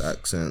 Scouse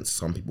accents.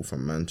 Some people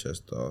from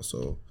Manchester.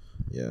 So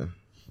yeah.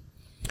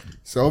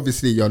 So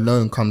obviously your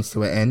loan comes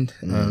to an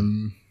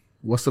end.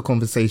 What's the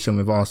conversation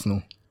with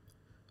Arsenal?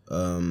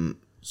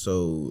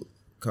 So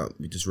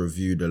we just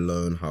reviewed the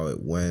loan, how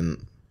it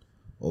went.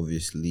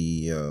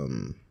 Obviously,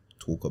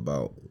 talk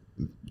about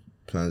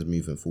plans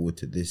moving forward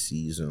to this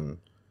season.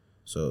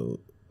 So,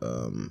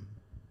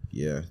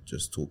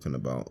 just talking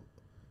about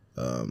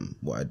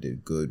what I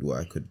did good, what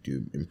I could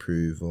do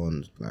improve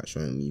on, like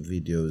showing me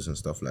videos and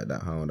stuff like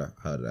that. How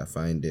did I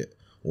find it?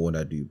 What would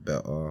I do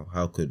better?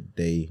 How could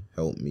they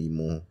help me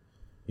more?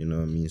 You know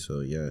what I mean?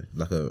 So yeah,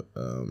 like a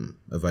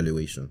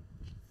evaluation.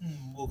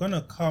 We're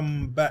gonna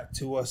come back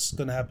to what's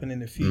gonna happen in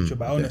the future,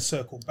 but I want to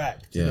circle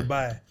back to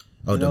Dubai.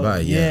 Oh,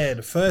 Dubai, yeah,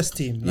 the first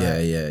team.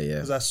 Like, yeah.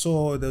 Because I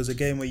saw there was a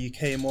game where you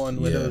came on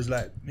where there was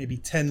like maybe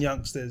 10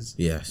 youngsters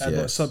that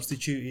got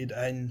substituted,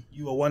 and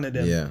you were one of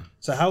them. Yeah.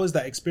 So how was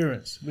that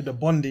experience with the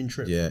bonding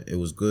trip? Yeah, it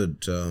was good.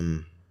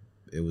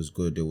 It was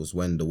good. It was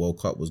when the World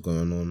Cup was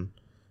going on,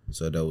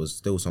 so there was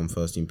still some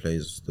first team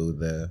players still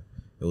there.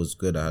 It was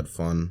good. I had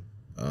fun.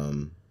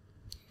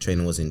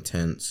 Training was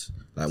intense.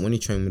 Like when you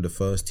train with the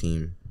first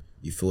team,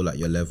 you feel like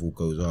your level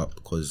goes up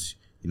because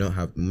you don't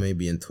have,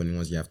 maybe in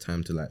 21s you have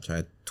time to like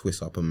try to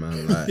twist up a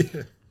man, like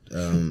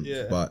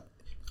but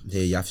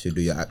here you have to do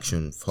your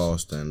action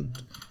fast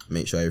and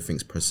make sure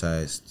everything's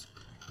precise.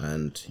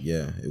 And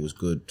yeah, it was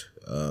good.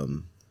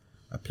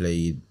 I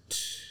played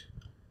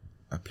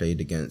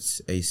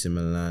against AC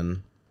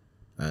Milan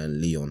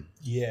and Lyon.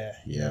 Yeah,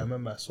 I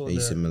remember I saw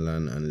AC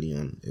Milan and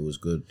Lyon. It was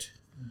good.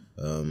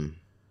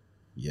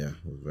 Yeah,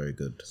 it was very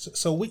good.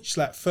 So which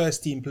like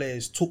first team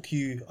players took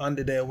you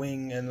under their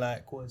wing and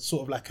like was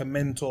sort of like a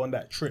mentor on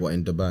that trip? What,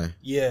 in Dubai?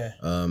 Yeah.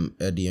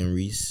 Eddie and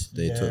Reese,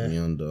 they took me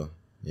under.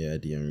 Yeah,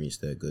 Eddie and Reese,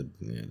 they're good.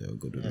 Yeah, they were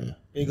good with me.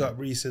 Big up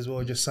Reese as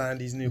well, just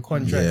signed his new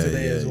contract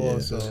today as well.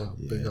 So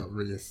big up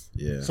Reese.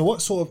 Yeah. So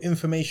what sort of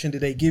information did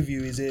they give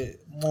you? Is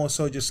it more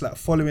so just like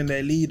following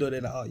their lead, or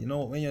they're like, oh, you know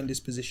what, when you're in this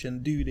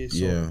position, do this?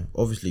 Yeah,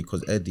 obviously,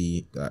 because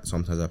Eddie, like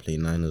sometimes I play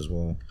 9 as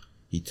well.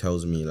 He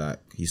tells me like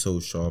he's so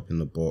sharp in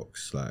the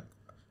box, like,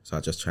 so I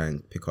just try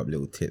and pick up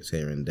little tips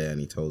here and there, and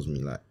he tells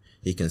me like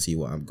he can see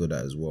what I'm good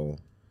at as well.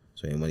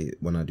 So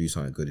when I do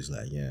something good, it's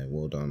like, yeah,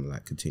 well done,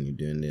 like continue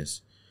doing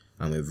this.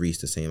 And with Reese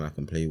the same, I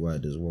can play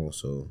wide as well.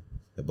 So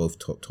they're both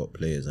top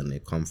players, and they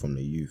come from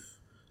the youth,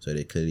 so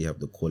they clearly have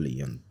the quality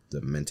and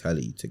the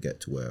mentality to get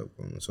to where I'm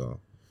going.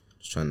 So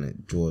just trying to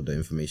draw the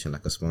information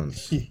like a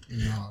sponge.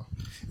 No.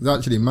 It's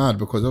actually mad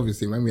because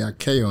obviously when we had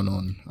Kayon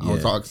on, I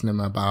was asking him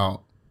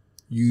about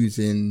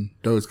using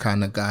those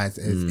kind of guys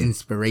as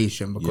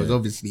inspiration because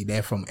obviously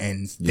they're from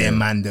ends, they're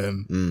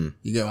mandem.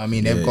 You get what I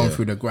mean? They've gone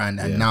through the grind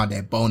and now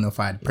they're bona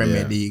fide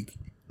Premier League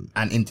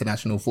and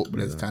international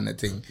footballers kind of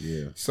thing.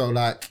 Yeah. So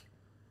like,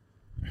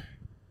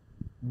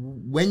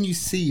 when you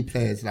see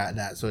players like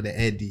that, so the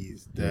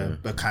Eddies, the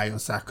Bukayo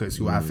Sakas,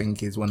 who I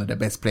think is one of the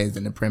best players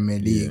in the Premier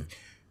League,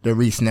 the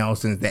Reece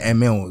Nelsons, the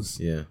Emils,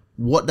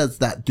 what does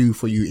that do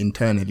for you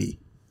internally?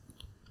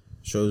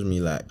 Shows me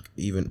like,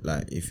 even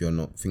like if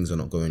things are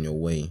not going your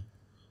way,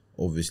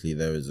 obviously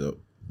there is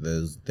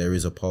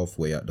a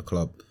pathway at the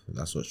club.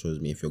 That's what shows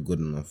me if you're good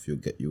enough, you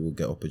will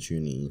get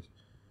opportunities,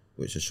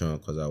 which is shown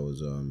because I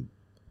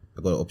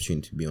got an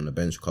opportunity to be on the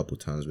bench a couple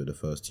of times with the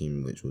first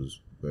team, which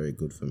was very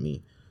good for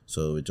me.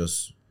 So it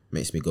just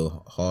makes me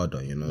go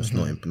harder, you know. It's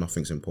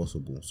nothing's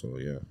impossible. So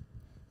yeah.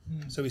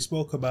 So we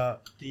spoke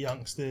about the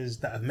youngsters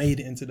that have made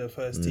it into the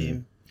first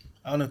team.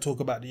 I want to talk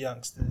about the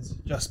youngsters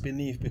just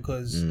beneath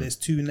because there's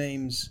 2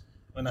 names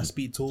when I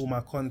speak to all my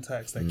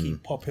contacts that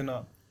keep popping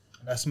up.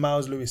 And that's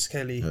Miles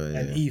Lewis-Kelly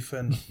and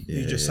Ethan,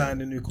 who just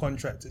signed a new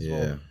contract as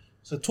well.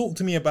 So talk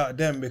to me about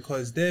them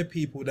because they're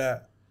people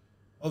that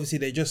obviously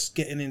they're just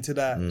getting into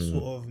that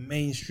sort of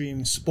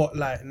mainstream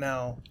spotlight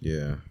now.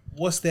 Yeah.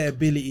 What's their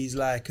abilities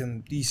like,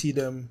 and do you see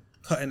them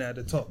cutting at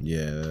the top?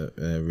 Yeah,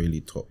 they're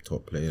really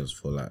top players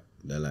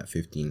they're like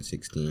 15,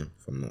 16,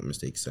 if I'm not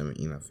mistaken,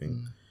 17 I think.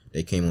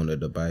 They came on the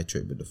Dubai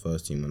trip with the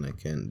first team when I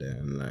came there,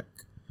 and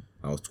like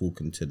I was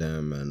talking to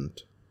them, and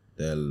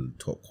they're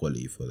top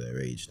quality for their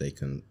age. They're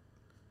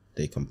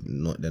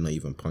not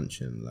even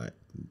punching, like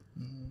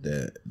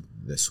they're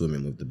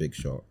swimming with the big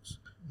sharks.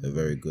 They're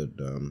very good.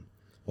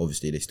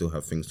 Obviously they still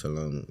have things to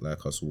learn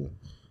like us all,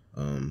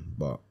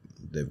 but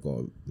they've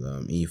got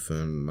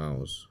Ethan,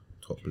 Miles,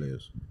 top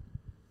players.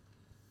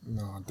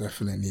 No,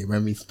 definitely.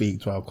 When we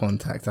speak to our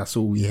contacts, that's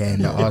all we hear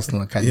in the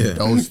Arsenal Academy.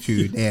 Those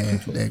two,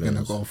 they're going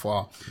to go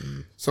far.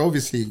 So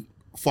obviously,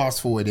 fast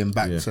forwarding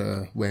back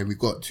to where we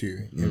got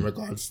to in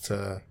regards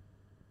to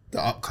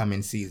the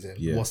upcoming season.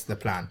 What's the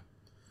plan?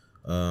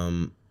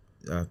 I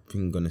think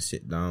I'm going to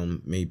sit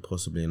down, maybe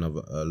possibly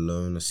another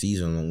loan, a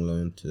season-long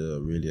loan to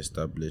really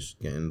establish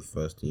getting the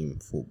first team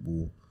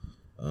football,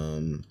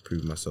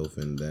 prove myself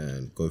in there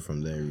and go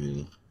from there,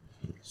 really.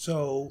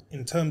 So,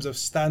 in terms of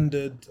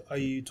standard, are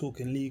you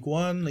talking League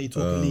One? Are you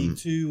talking League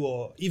Two,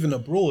 or even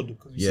abroad?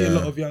 Because you see a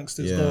lot of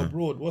youngsters go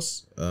abroad.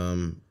 What's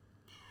I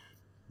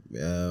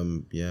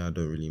don't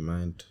really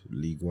mind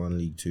League One,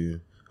 League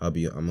Two.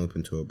 I'm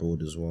open to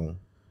abroad as well.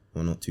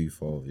 Well, not too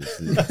far,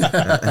 obviously.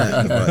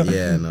 But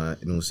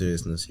in all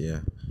seriousness,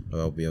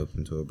 I'll be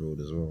open to abroad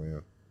as well.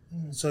 Yeah.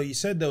 So you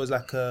said there was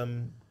like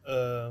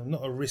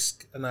not a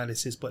risk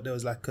analysis, but there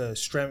was like a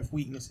strength,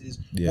 weaknesses.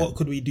 What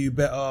could we do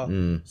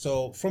better?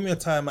 So from your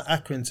time at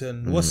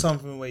Accrington, what's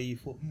something where you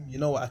thought, you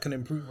know what, I can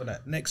improve on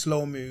that next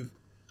low move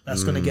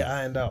that's going to get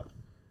ironed out?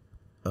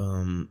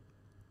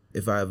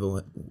 If I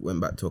ever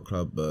went back to a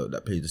club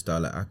that played the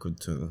style at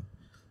Accrington,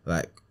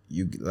 when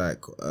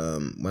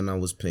I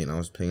was playing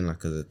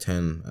like as a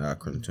 10 at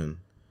Accrington.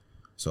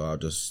 So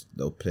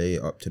they'll play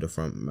it up to the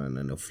front man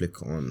and they'll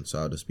flick it on. So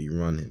I'll just be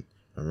running.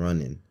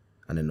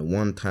 And then the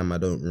one time I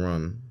don't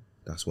run,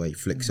 that's why he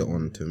flicks it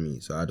on to me.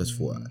 So I just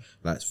thought, in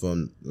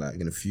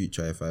the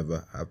future, if I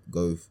ever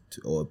go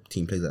to, or a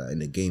team plays that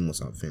in a game or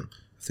something, I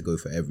have to go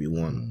for every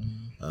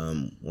one.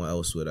 What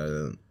else would I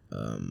learn?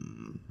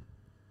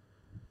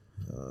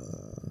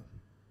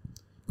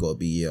 Gotta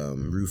be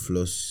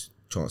ruthless.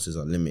 Chances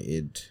are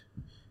limited.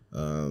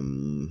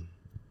 And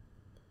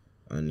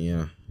I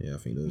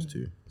think those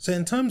two. So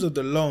in terms of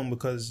the loan,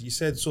 because you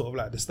said sort of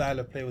like the style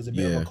of play was a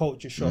bit of a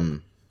culture shock.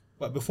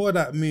 But before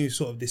that move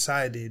sort of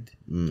decided,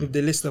 with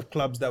the list of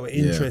clubs that were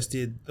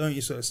interested, don't you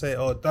sort of say,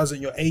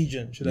 doesn't your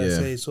agent, should I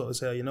say,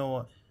 you know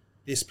what,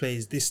 this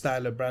plays this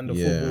style of brand of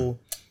football,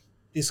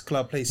 this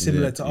club plays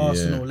similar to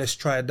Arsenal, let's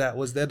try that.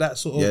 Was there that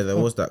sort of... Yeah, there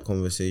was that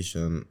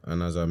conversation.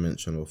 And as I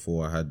mentioned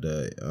before, I had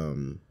a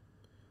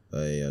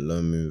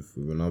loan move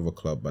with another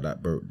club, but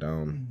that broke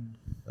down.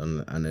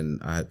 And then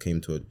I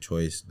came to a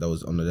choice. That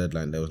was on the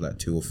deadline. There was like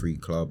 2 or 3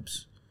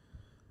 clubs.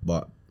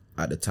 But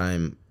at the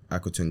time,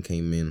 Accrington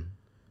came in.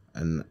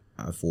 And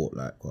I thought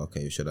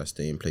okay, should I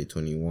stay and play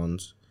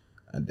 21s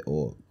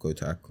or go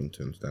to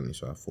Accrington, Stanley?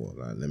 So I thought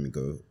let me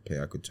go play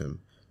Accrington.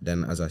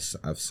 Then as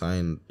I've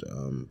signed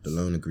the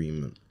loan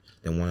agreement,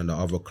 then one of the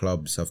other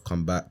clubs have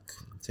come back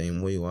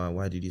saying,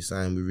 why did you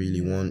sign? We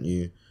really want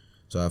you.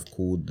 So I've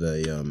called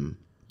the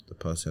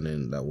person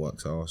in that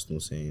works at Arsenal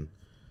saying,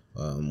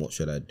 what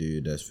should I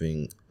do?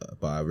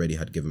 But I already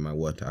had given my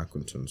word to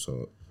Accrington,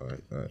 so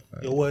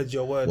your word's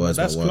your word.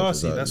 That's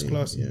classy. Exactly. That's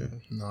classy. Yeah.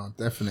 No,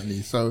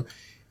 definitely. So,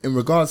 in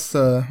regards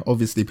to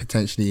obviously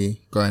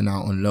potentially going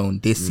out on loan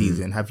this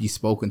season, have you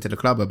spoken to the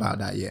club about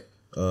that yet?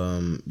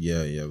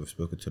 We've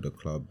spoken to the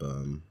club,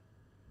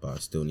 but I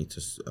still need to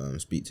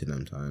speak to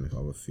them to iron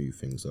a few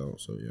things out.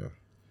 So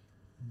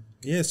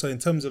yeah. So in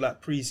terms of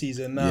like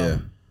pre-season now.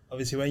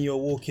 Obviously, when you're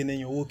walking in,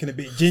 you're walking a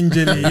bit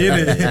gingerly,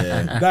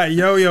 innit? That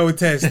yo-yo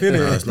test, innit?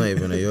 No, it's not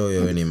even a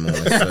yo-yo anymore.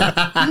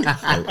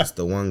 It's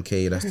the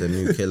 1K, that's the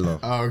new killer.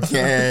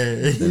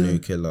 Okay. The new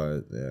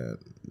killer, they're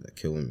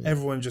killing me.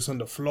 Everyone just on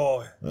the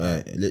floor.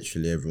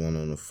 Literally everyone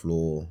on the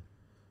floor.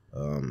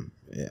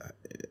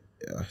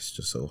 It's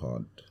just so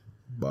hard.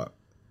 But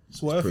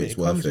it's worth it. It's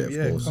worth it, of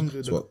course. It comes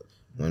with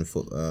when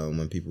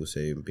people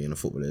say being a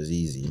footballer is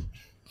easy,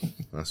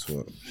 that's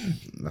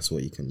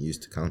what you can use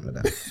to counter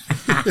that.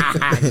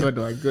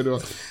 Good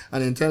one.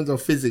 And in terms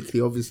of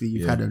physically, obviously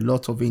you've had a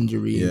lot of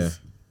injuries. Yeah.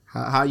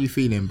 How are you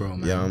feeling, bro,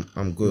 man? Yeah,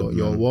 I'm good.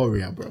 You're a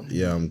warrior, bro.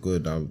 Yeah, I'm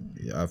good.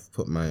 I've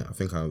put my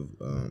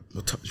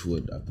touch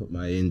wood. I put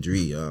my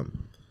injury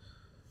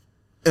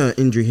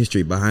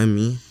history behind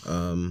me.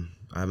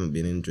 I haven't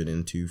been injured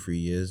in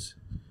 2-3 years.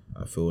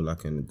 I feel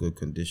like in good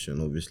condition.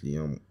 Obviously,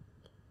 I'm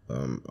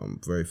a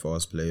very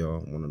fast player,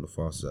 one of the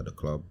fastest at the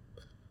club.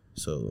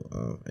 So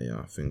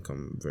I think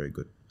I'm very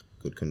good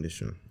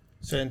condition.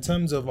 So in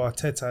terms of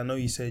Arteta, I know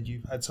you said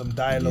you've had some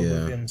dialogue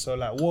with him. So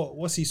like,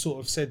 what's he sort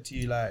of said to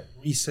you like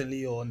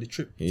recently or on the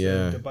trip to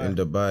Dubai? In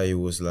Dubai, he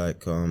was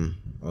like, I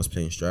was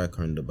playing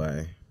striker in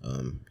Dubai. He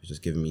was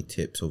just giving me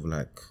tips of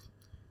like,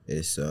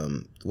 it's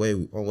the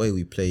way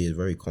we play is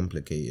very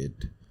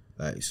complicated.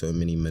 Like so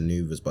many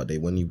maneuvers, but they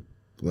come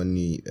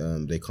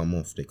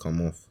off, they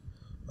come off.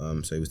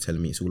 So he was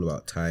telling me it's all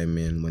about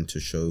timing, when to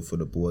show for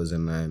the balls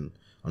and line.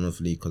 And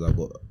hopefully, because I've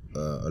got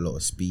a lot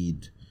of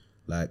speed,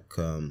 like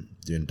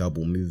doing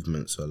double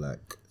movements. So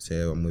like, say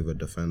I'm with a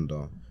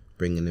defender,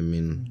 bringing him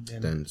in,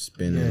 then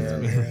spinning.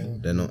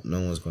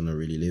 No one's gonna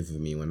really live with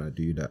me when I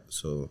do that.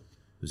 So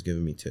he was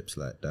giving me tips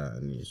like that,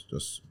 and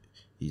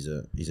he's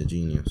a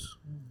genius.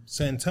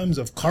 So in terms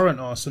of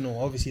current Arsenal,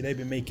 obviously they've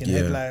been making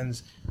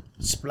headlines,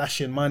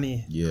 splashing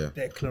money. Yeah.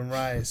 Declan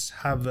Rice,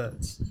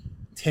 Havertz,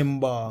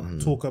 Timber,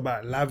 talk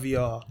about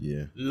Lavia,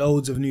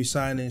 loads of new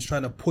signings,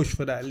 trying to push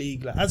for that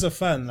league. Like as a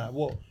fan, like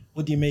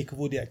What do you make of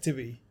all the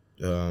activity?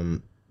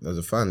 As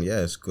a fan,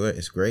 yeah, it's great.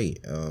 It's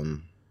great. I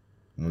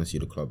want to see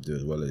the club do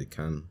as well as it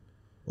can.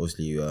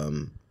 Obviously,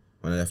 when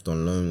I left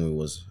on loan, we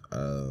was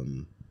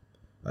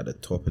at the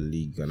top of the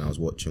league, and I was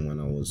watching when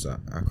I was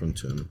at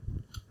Accrington,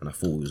 and I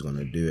thought we was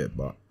gonna do it,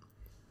 but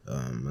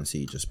Man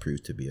City just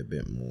proved to be a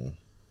bit more,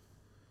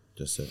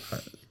 just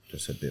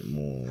a bit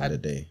more on the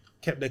day.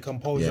 Kept their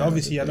composure. Yeah,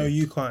 Obviously, I know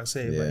you can't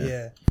say it, but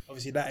yeah,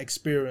 obviously that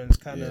experience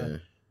kind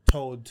of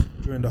told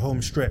during the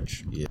home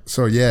stretch. Yeah.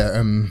 So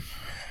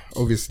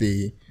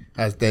obviously,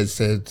 as Des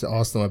said,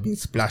 Arsenal have been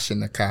splashing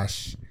the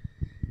cash.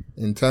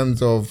 In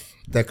terms of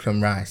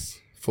Declan Rice,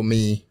 for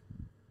me,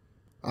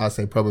 I'll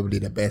say probably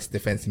the best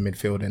defensive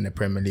midfielder in the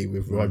Premier League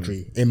with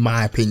Rodri. In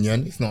my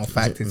opinion, it's not a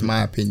fact; it's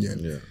my opinion.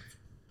 Yeah.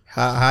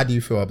 How do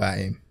you feel about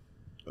him?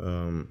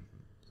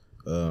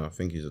 I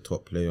think he's a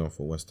top player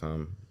for West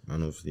Ham,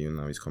 and obviously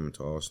now he's coming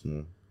to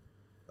Arsenal.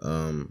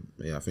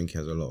 I think he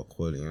has a lot of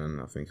quality, and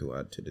I think he'll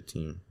add to the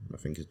team. I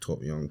think he's a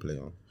top young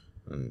player,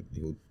 and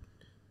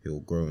he'll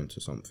grow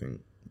into something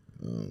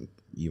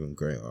even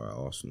greater at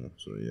Arsenal.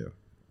 So yeah.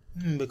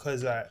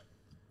 Because I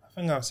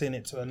think I was saying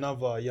it to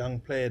another young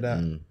player that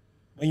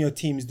when your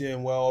team's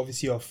doing well,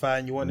 obviously you're a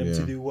fan, you want them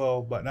to do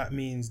well, but that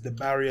means the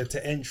barrier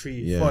to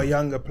entry for a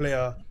younger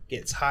player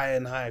gets higher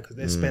and higher because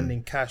they're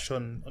spending cash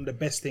on the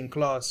best in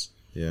class.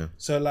 Yeah.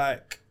 So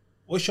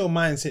what's your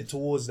mindset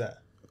towards that?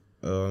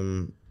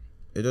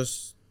 It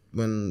just,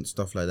 when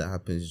stuff like that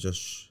happens, you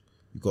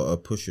gotta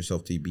push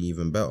yourself to be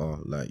even better.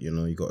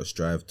 You gotta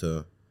strive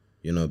to,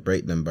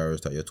 break them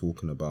barriers that you're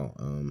talking about.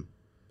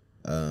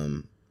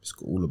 It's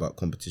all about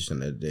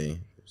competition at the day.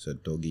 It's a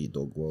dog eat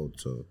dog world,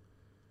 so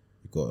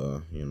you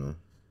gotta,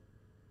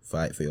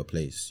 fight for your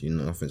place.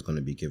 Nothing's gonna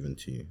be given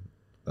to you.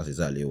 That's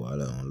exactly what I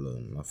learned on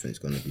loan. Nothing's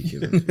gonna be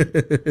given to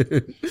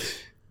you.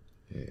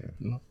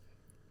 Yeah.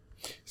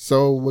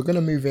 So we're gonna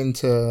move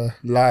into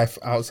life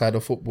outside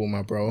of football,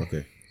 my bro.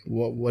 Okay.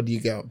 What do you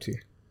get up to?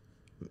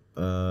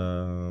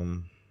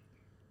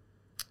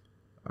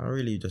 I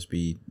really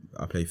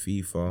I play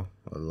FIFA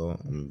a lot.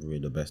 I'm really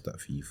the best at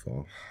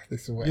FIFA.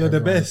 This is what You're the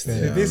best.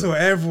 says. Yeah. This is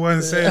what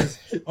everyone says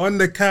on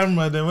the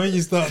camera. Then when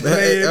you start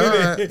playing,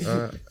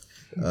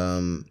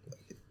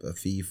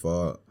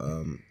 FIFA.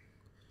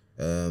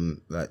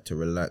 Like to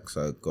relax,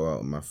 I go out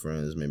with my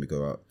friends. Maybe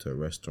go out to a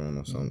restaurant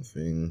or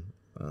something.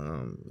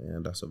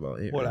 That's about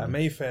it. What, like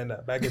Mayfair and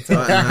that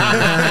Bagatelle?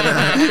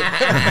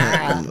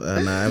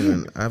 And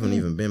I haven't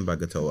even been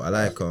Bagatelle. I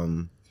like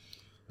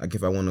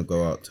if I want to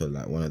go out to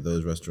like one of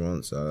those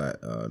restaurants, I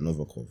like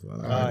Novikov.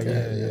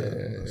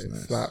 It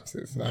Nice. slaps.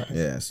 It slaps.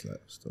 Yeah, it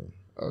slaps though.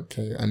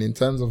 Okay, and in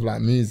terms of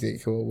like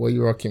music, what are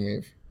you rocking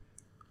with?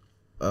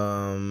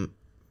 I'm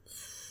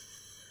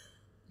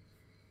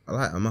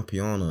a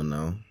piano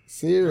now.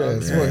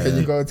 Serious? Yeah. What, can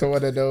you go to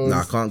one of those? No,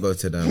 I can't go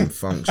to them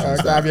functions.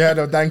 Have you heard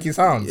of Danky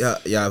Sounds? Yeah,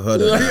 I've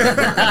heard of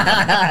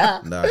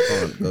that. No, I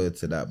can't go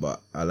to that,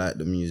 but I like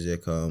the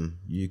music.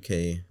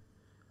 UK,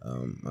 I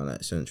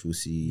like Central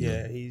C.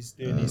 Yeah, he's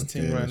doing his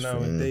thing right now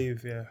with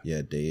Dave.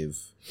 Yeah, Dave.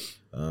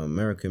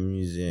 American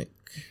music,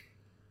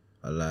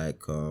 I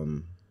like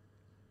Lil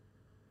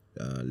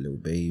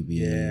Baby.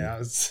 Yeah, I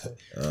was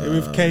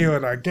with KO,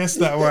 and I guessed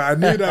that one. I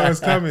knew that was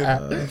coming.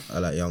 I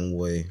like Young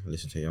Boy. I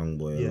listen to Young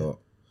Boy a lot.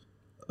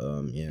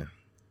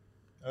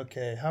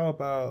 Okay, how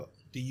about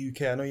the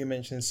UK? I know you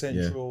mentioned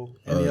Central.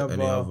 Any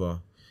other?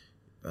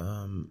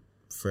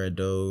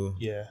 Fredo.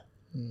 Yeah.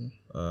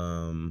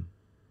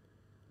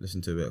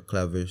 Listen to a bit of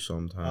Clavish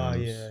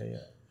sometimes.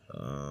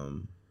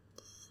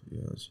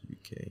 It's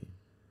UK.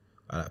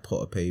 I like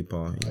Potter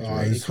Paper.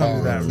 He comes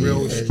with that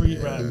real street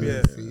rap.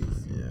 Yeah.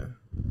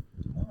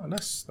 Oh,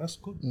 that's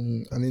good.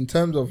 And in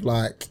terms of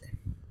like,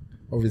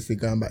 obviously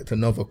going back to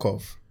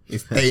Novikov,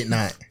 it's date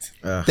night.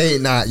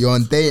 Date night. You're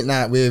on date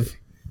night with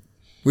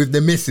the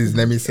missus,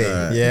 let me say.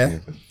 Yeah.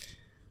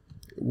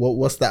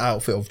 What's the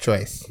outfit of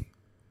choice?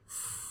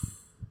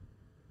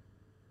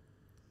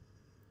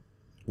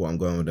 What, I'm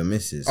going with the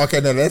missus? Okay,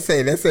 no, let's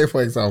say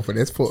for example,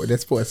 let's put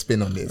a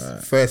spin on this.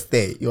 First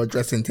date, you're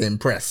dressing to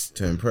impress.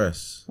 To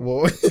impress?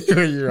 What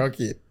are you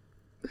rocking?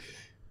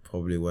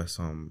 Probably wear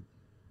some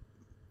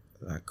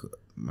like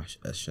my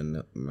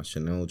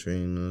Chanel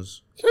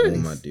trainers or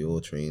my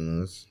Dior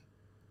trainers.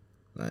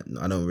 Like,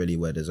 I don't really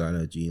wear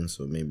designer jeans,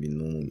 so maybe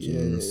normal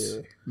jeans.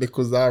 The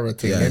Zara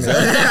thing, yeah,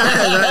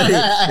 exactly.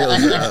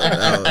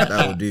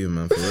 that would do,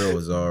 man. For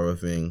real, Zara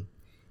thing.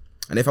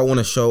 And if I want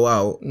to show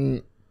out,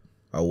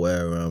 I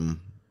wear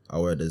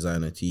a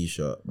designer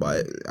t-shirt.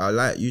 But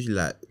I usually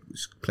like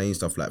plain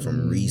stuff like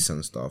from Reese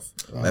and stuff.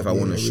 Like if I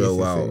want to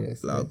show out,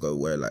 I'll go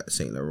wear like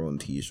Saint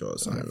Laurent t-shirt or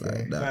something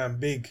like that.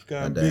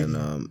 Going then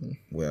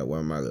wear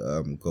my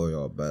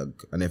Goyard bag.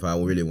 And if I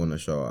really want to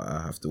show out,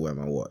 I have to wear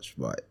my watch.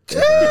 But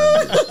got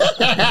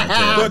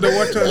the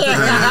watch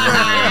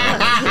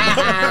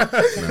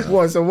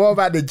on. So what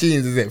about the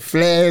jeans? Is it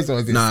flares or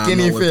is it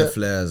skinny I'm not fit? with the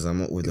flares. I'm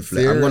not with the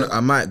flares. I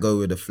might go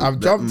with the flares.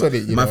 I've jumped on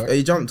it. You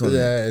jumped on it.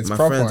 Yeah, it's my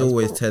proper, friend's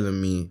always telling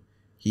me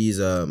he's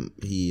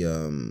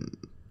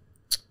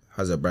how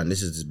has a brand.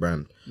 This is his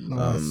brand.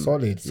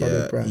 Solid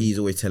brand. He's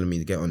always telling me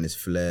to get on this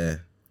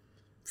flare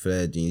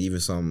jeans. Even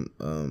some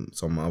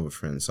of my other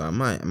friends. So I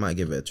might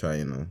give it a try.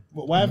 You know.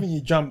 But why haven't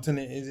you jumped in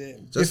it? Is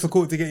it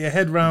difficult to get your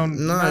head round?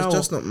 No, now? It's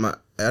just not my.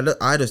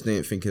 I just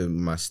didn't think of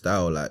my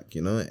style. Like,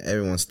 you know,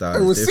 everyone's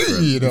style is different.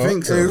 See, you know?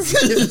 Think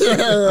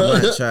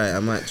so? I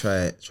might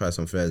try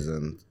some flares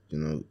and, you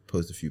know,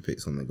 post a few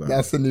pics on the ground.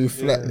 That's the new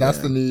that's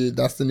the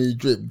new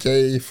drip.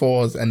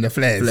 J4s and the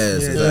flares.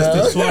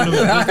 That's one of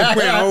them. You can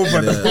put it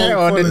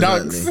over the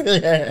dunks. No,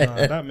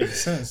 that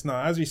makes sense. No,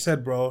 as we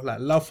said, bro,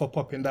 like, love for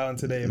popping down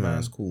today, man.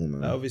 That's cool,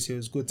 man. Like, obviously, it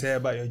was good to hear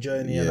about your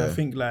journey, and I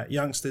think like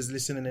youngsters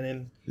listening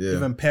in,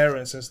 even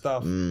parents and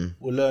stuff,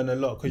 will learn a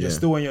lot because you're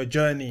still on your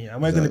journey,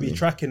 and we're going to be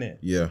tracking it.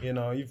 Yeah, you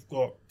know, you've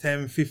got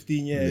 10,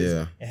 15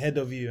 years ahead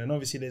of you, and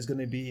obviously there's going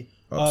to be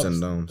ups and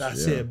downs.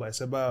 That's it, but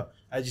it's about,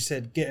 as you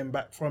said, getting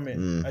back from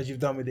it, as you've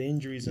done with the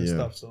injuries and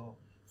stuff. So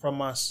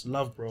from us,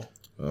 love, bro.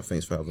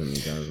 Thanks for having me,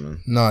 guys,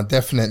 man. No,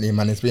 definitely,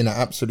 man. It's been an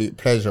absolute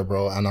pleasure,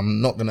 bro. And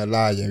I'm not gonna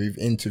lie, we've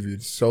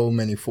interviewed so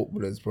many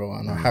footballers, bro.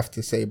 And I have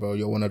to say, bro,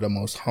 you're one of the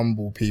most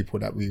humble people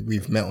that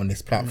we've met on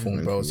this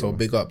platform, bro. So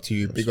big up to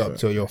you, big up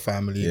to your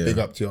family, big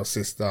up to your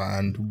sister,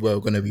 and we're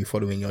gonna be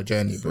following your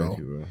journey, bro. Thank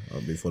you, bro.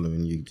 I'll be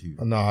following you too.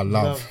 No, I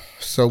love.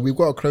 So we've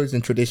got a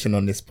closing tradition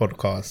on this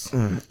podcast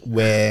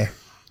where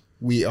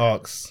we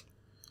ask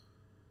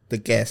the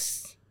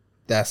guests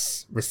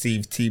that's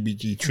received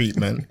TBG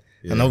treatment.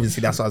 And obviously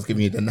that's why I was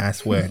giving you the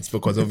nice words,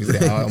 because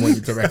obviously I want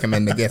you to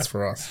recommend the guest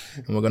for us,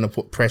 and we're going to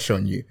put pressure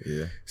on you.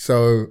 Yeah.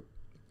 So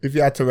if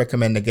you had to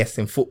recommend a guest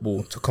in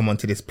football to come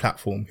onto this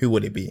platform, who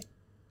would it be?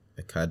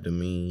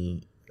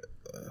 Academy.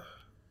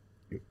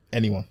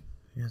 Anyone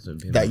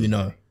that you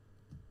know.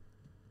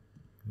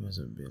 Who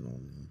hasn't been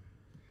on?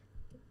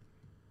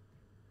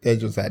 They're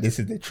just like, this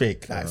is the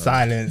trick, like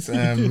silence.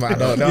 I don't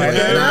know.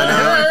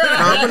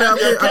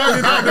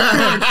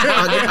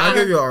 I'll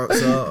give you an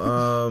answer.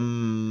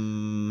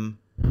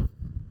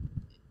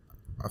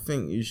 I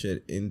think you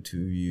should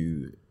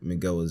interview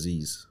Miguel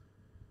Aziz.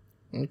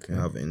 Okay. I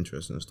have an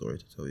interesting story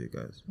to tell you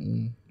guys.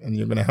 And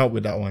you're going to help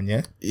with that one,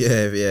 yeah?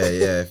 Yeah.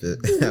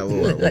 I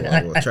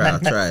will try.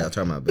 I'll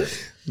try my best.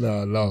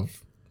 No, love.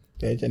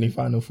 Any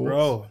final thoughts?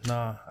 Bro,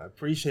 nah, I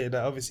appreciate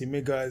that. Obviously,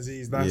 Miguel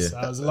Aziz, I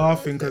was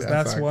laughing because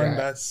that's one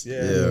guy.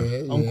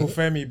 Uncle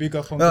Femi, big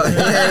up Uncle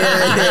Femi.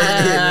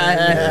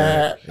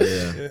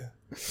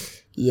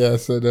 Yeah,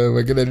 so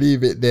we're going to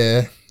leave it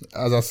there.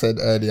 As I said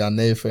earlier,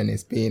 Nathan,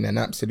 it's been an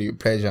absolute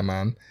pleasure,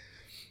 man.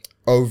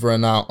 Over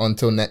and out.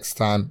 Until next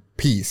time.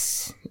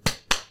 Peace.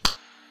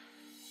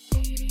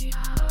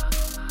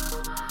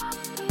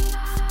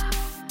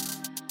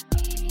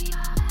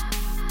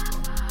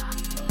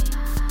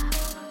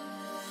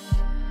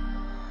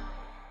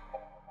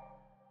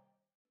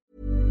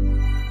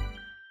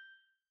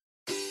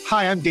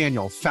 Hi, I'm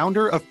Daniel,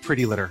 founder of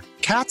Pretty Litter.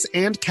 Cats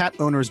and cat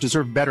owners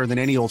deserve better than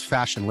any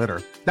old-fashioned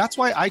litter. That's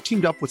why I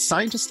teamed up with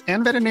scientists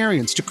and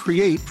veterinarians to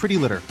create Pretty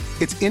Litter.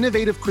 Its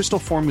innovative crystal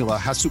formula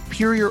has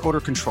superior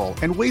odor control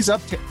and weighs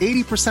up to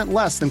 80%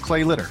 less than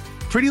clay litter.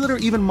 Pretty Litter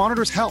even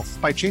monitors health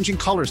by changing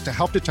colors to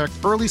help detect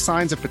early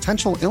signs of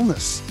potential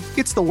illness.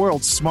 It's the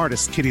world's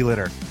smartest kitty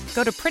litter.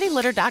 Go to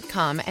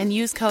prettylitter.com and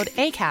use code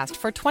ACAST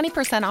for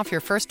 20% off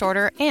your first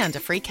order and a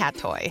free cat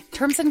toy.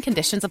 Terms and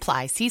conditions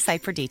apply. See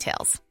site for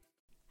details.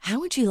 How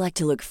would you like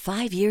to look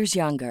 5 years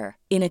younger?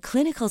 In a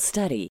clinical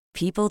study,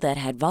 people that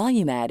had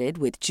volume added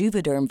with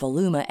Juvederm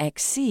Voluma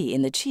XC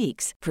in the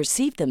cheeks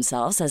perceived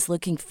themselves as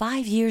looking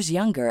 5 years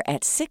younger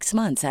at 6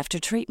 months after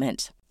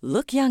treatment.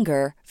 Look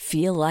younger,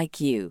 feel like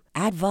you.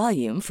 Add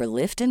volume for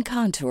lift and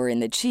contour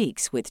in the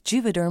cheeks with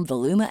Juvederm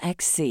Voluma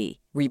XC.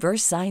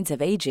 Reverse signs of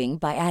aging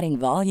by adding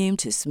volume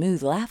to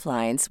smooth laugh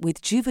lines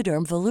with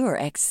Juvederm Volure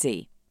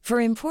XC. For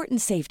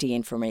important safety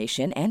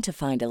information and to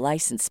find a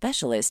licensed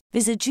specialist,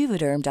 visit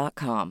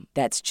Juvederm.com.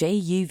 That's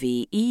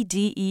JUVEDERM.com.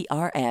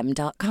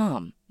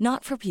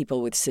 Not for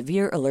people with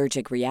severe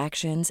allergic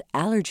reactions,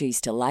 allergies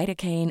to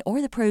lidocaine,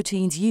 or the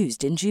proteins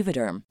used in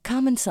Juvederm.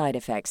 Common side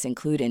effects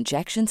include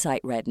injection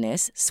site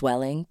redness,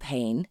 swelling,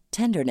 pain,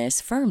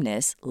 tenderness,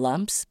 firmness,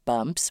 lumps,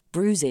 bumps,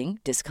 bruising,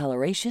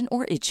 discoloration,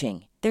 or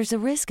itching. There's a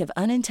risk of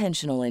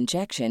unintentional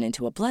injection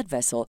into a blood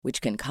vessel,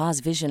 which can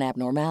cause vision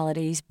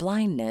abnormalities,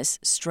 blindness,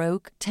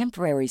 stroke,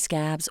 temporary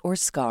scabs, or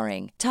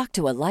scarring. Talk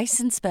to a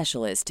licensed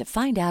specialist to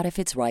find out if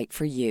it's right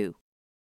for you.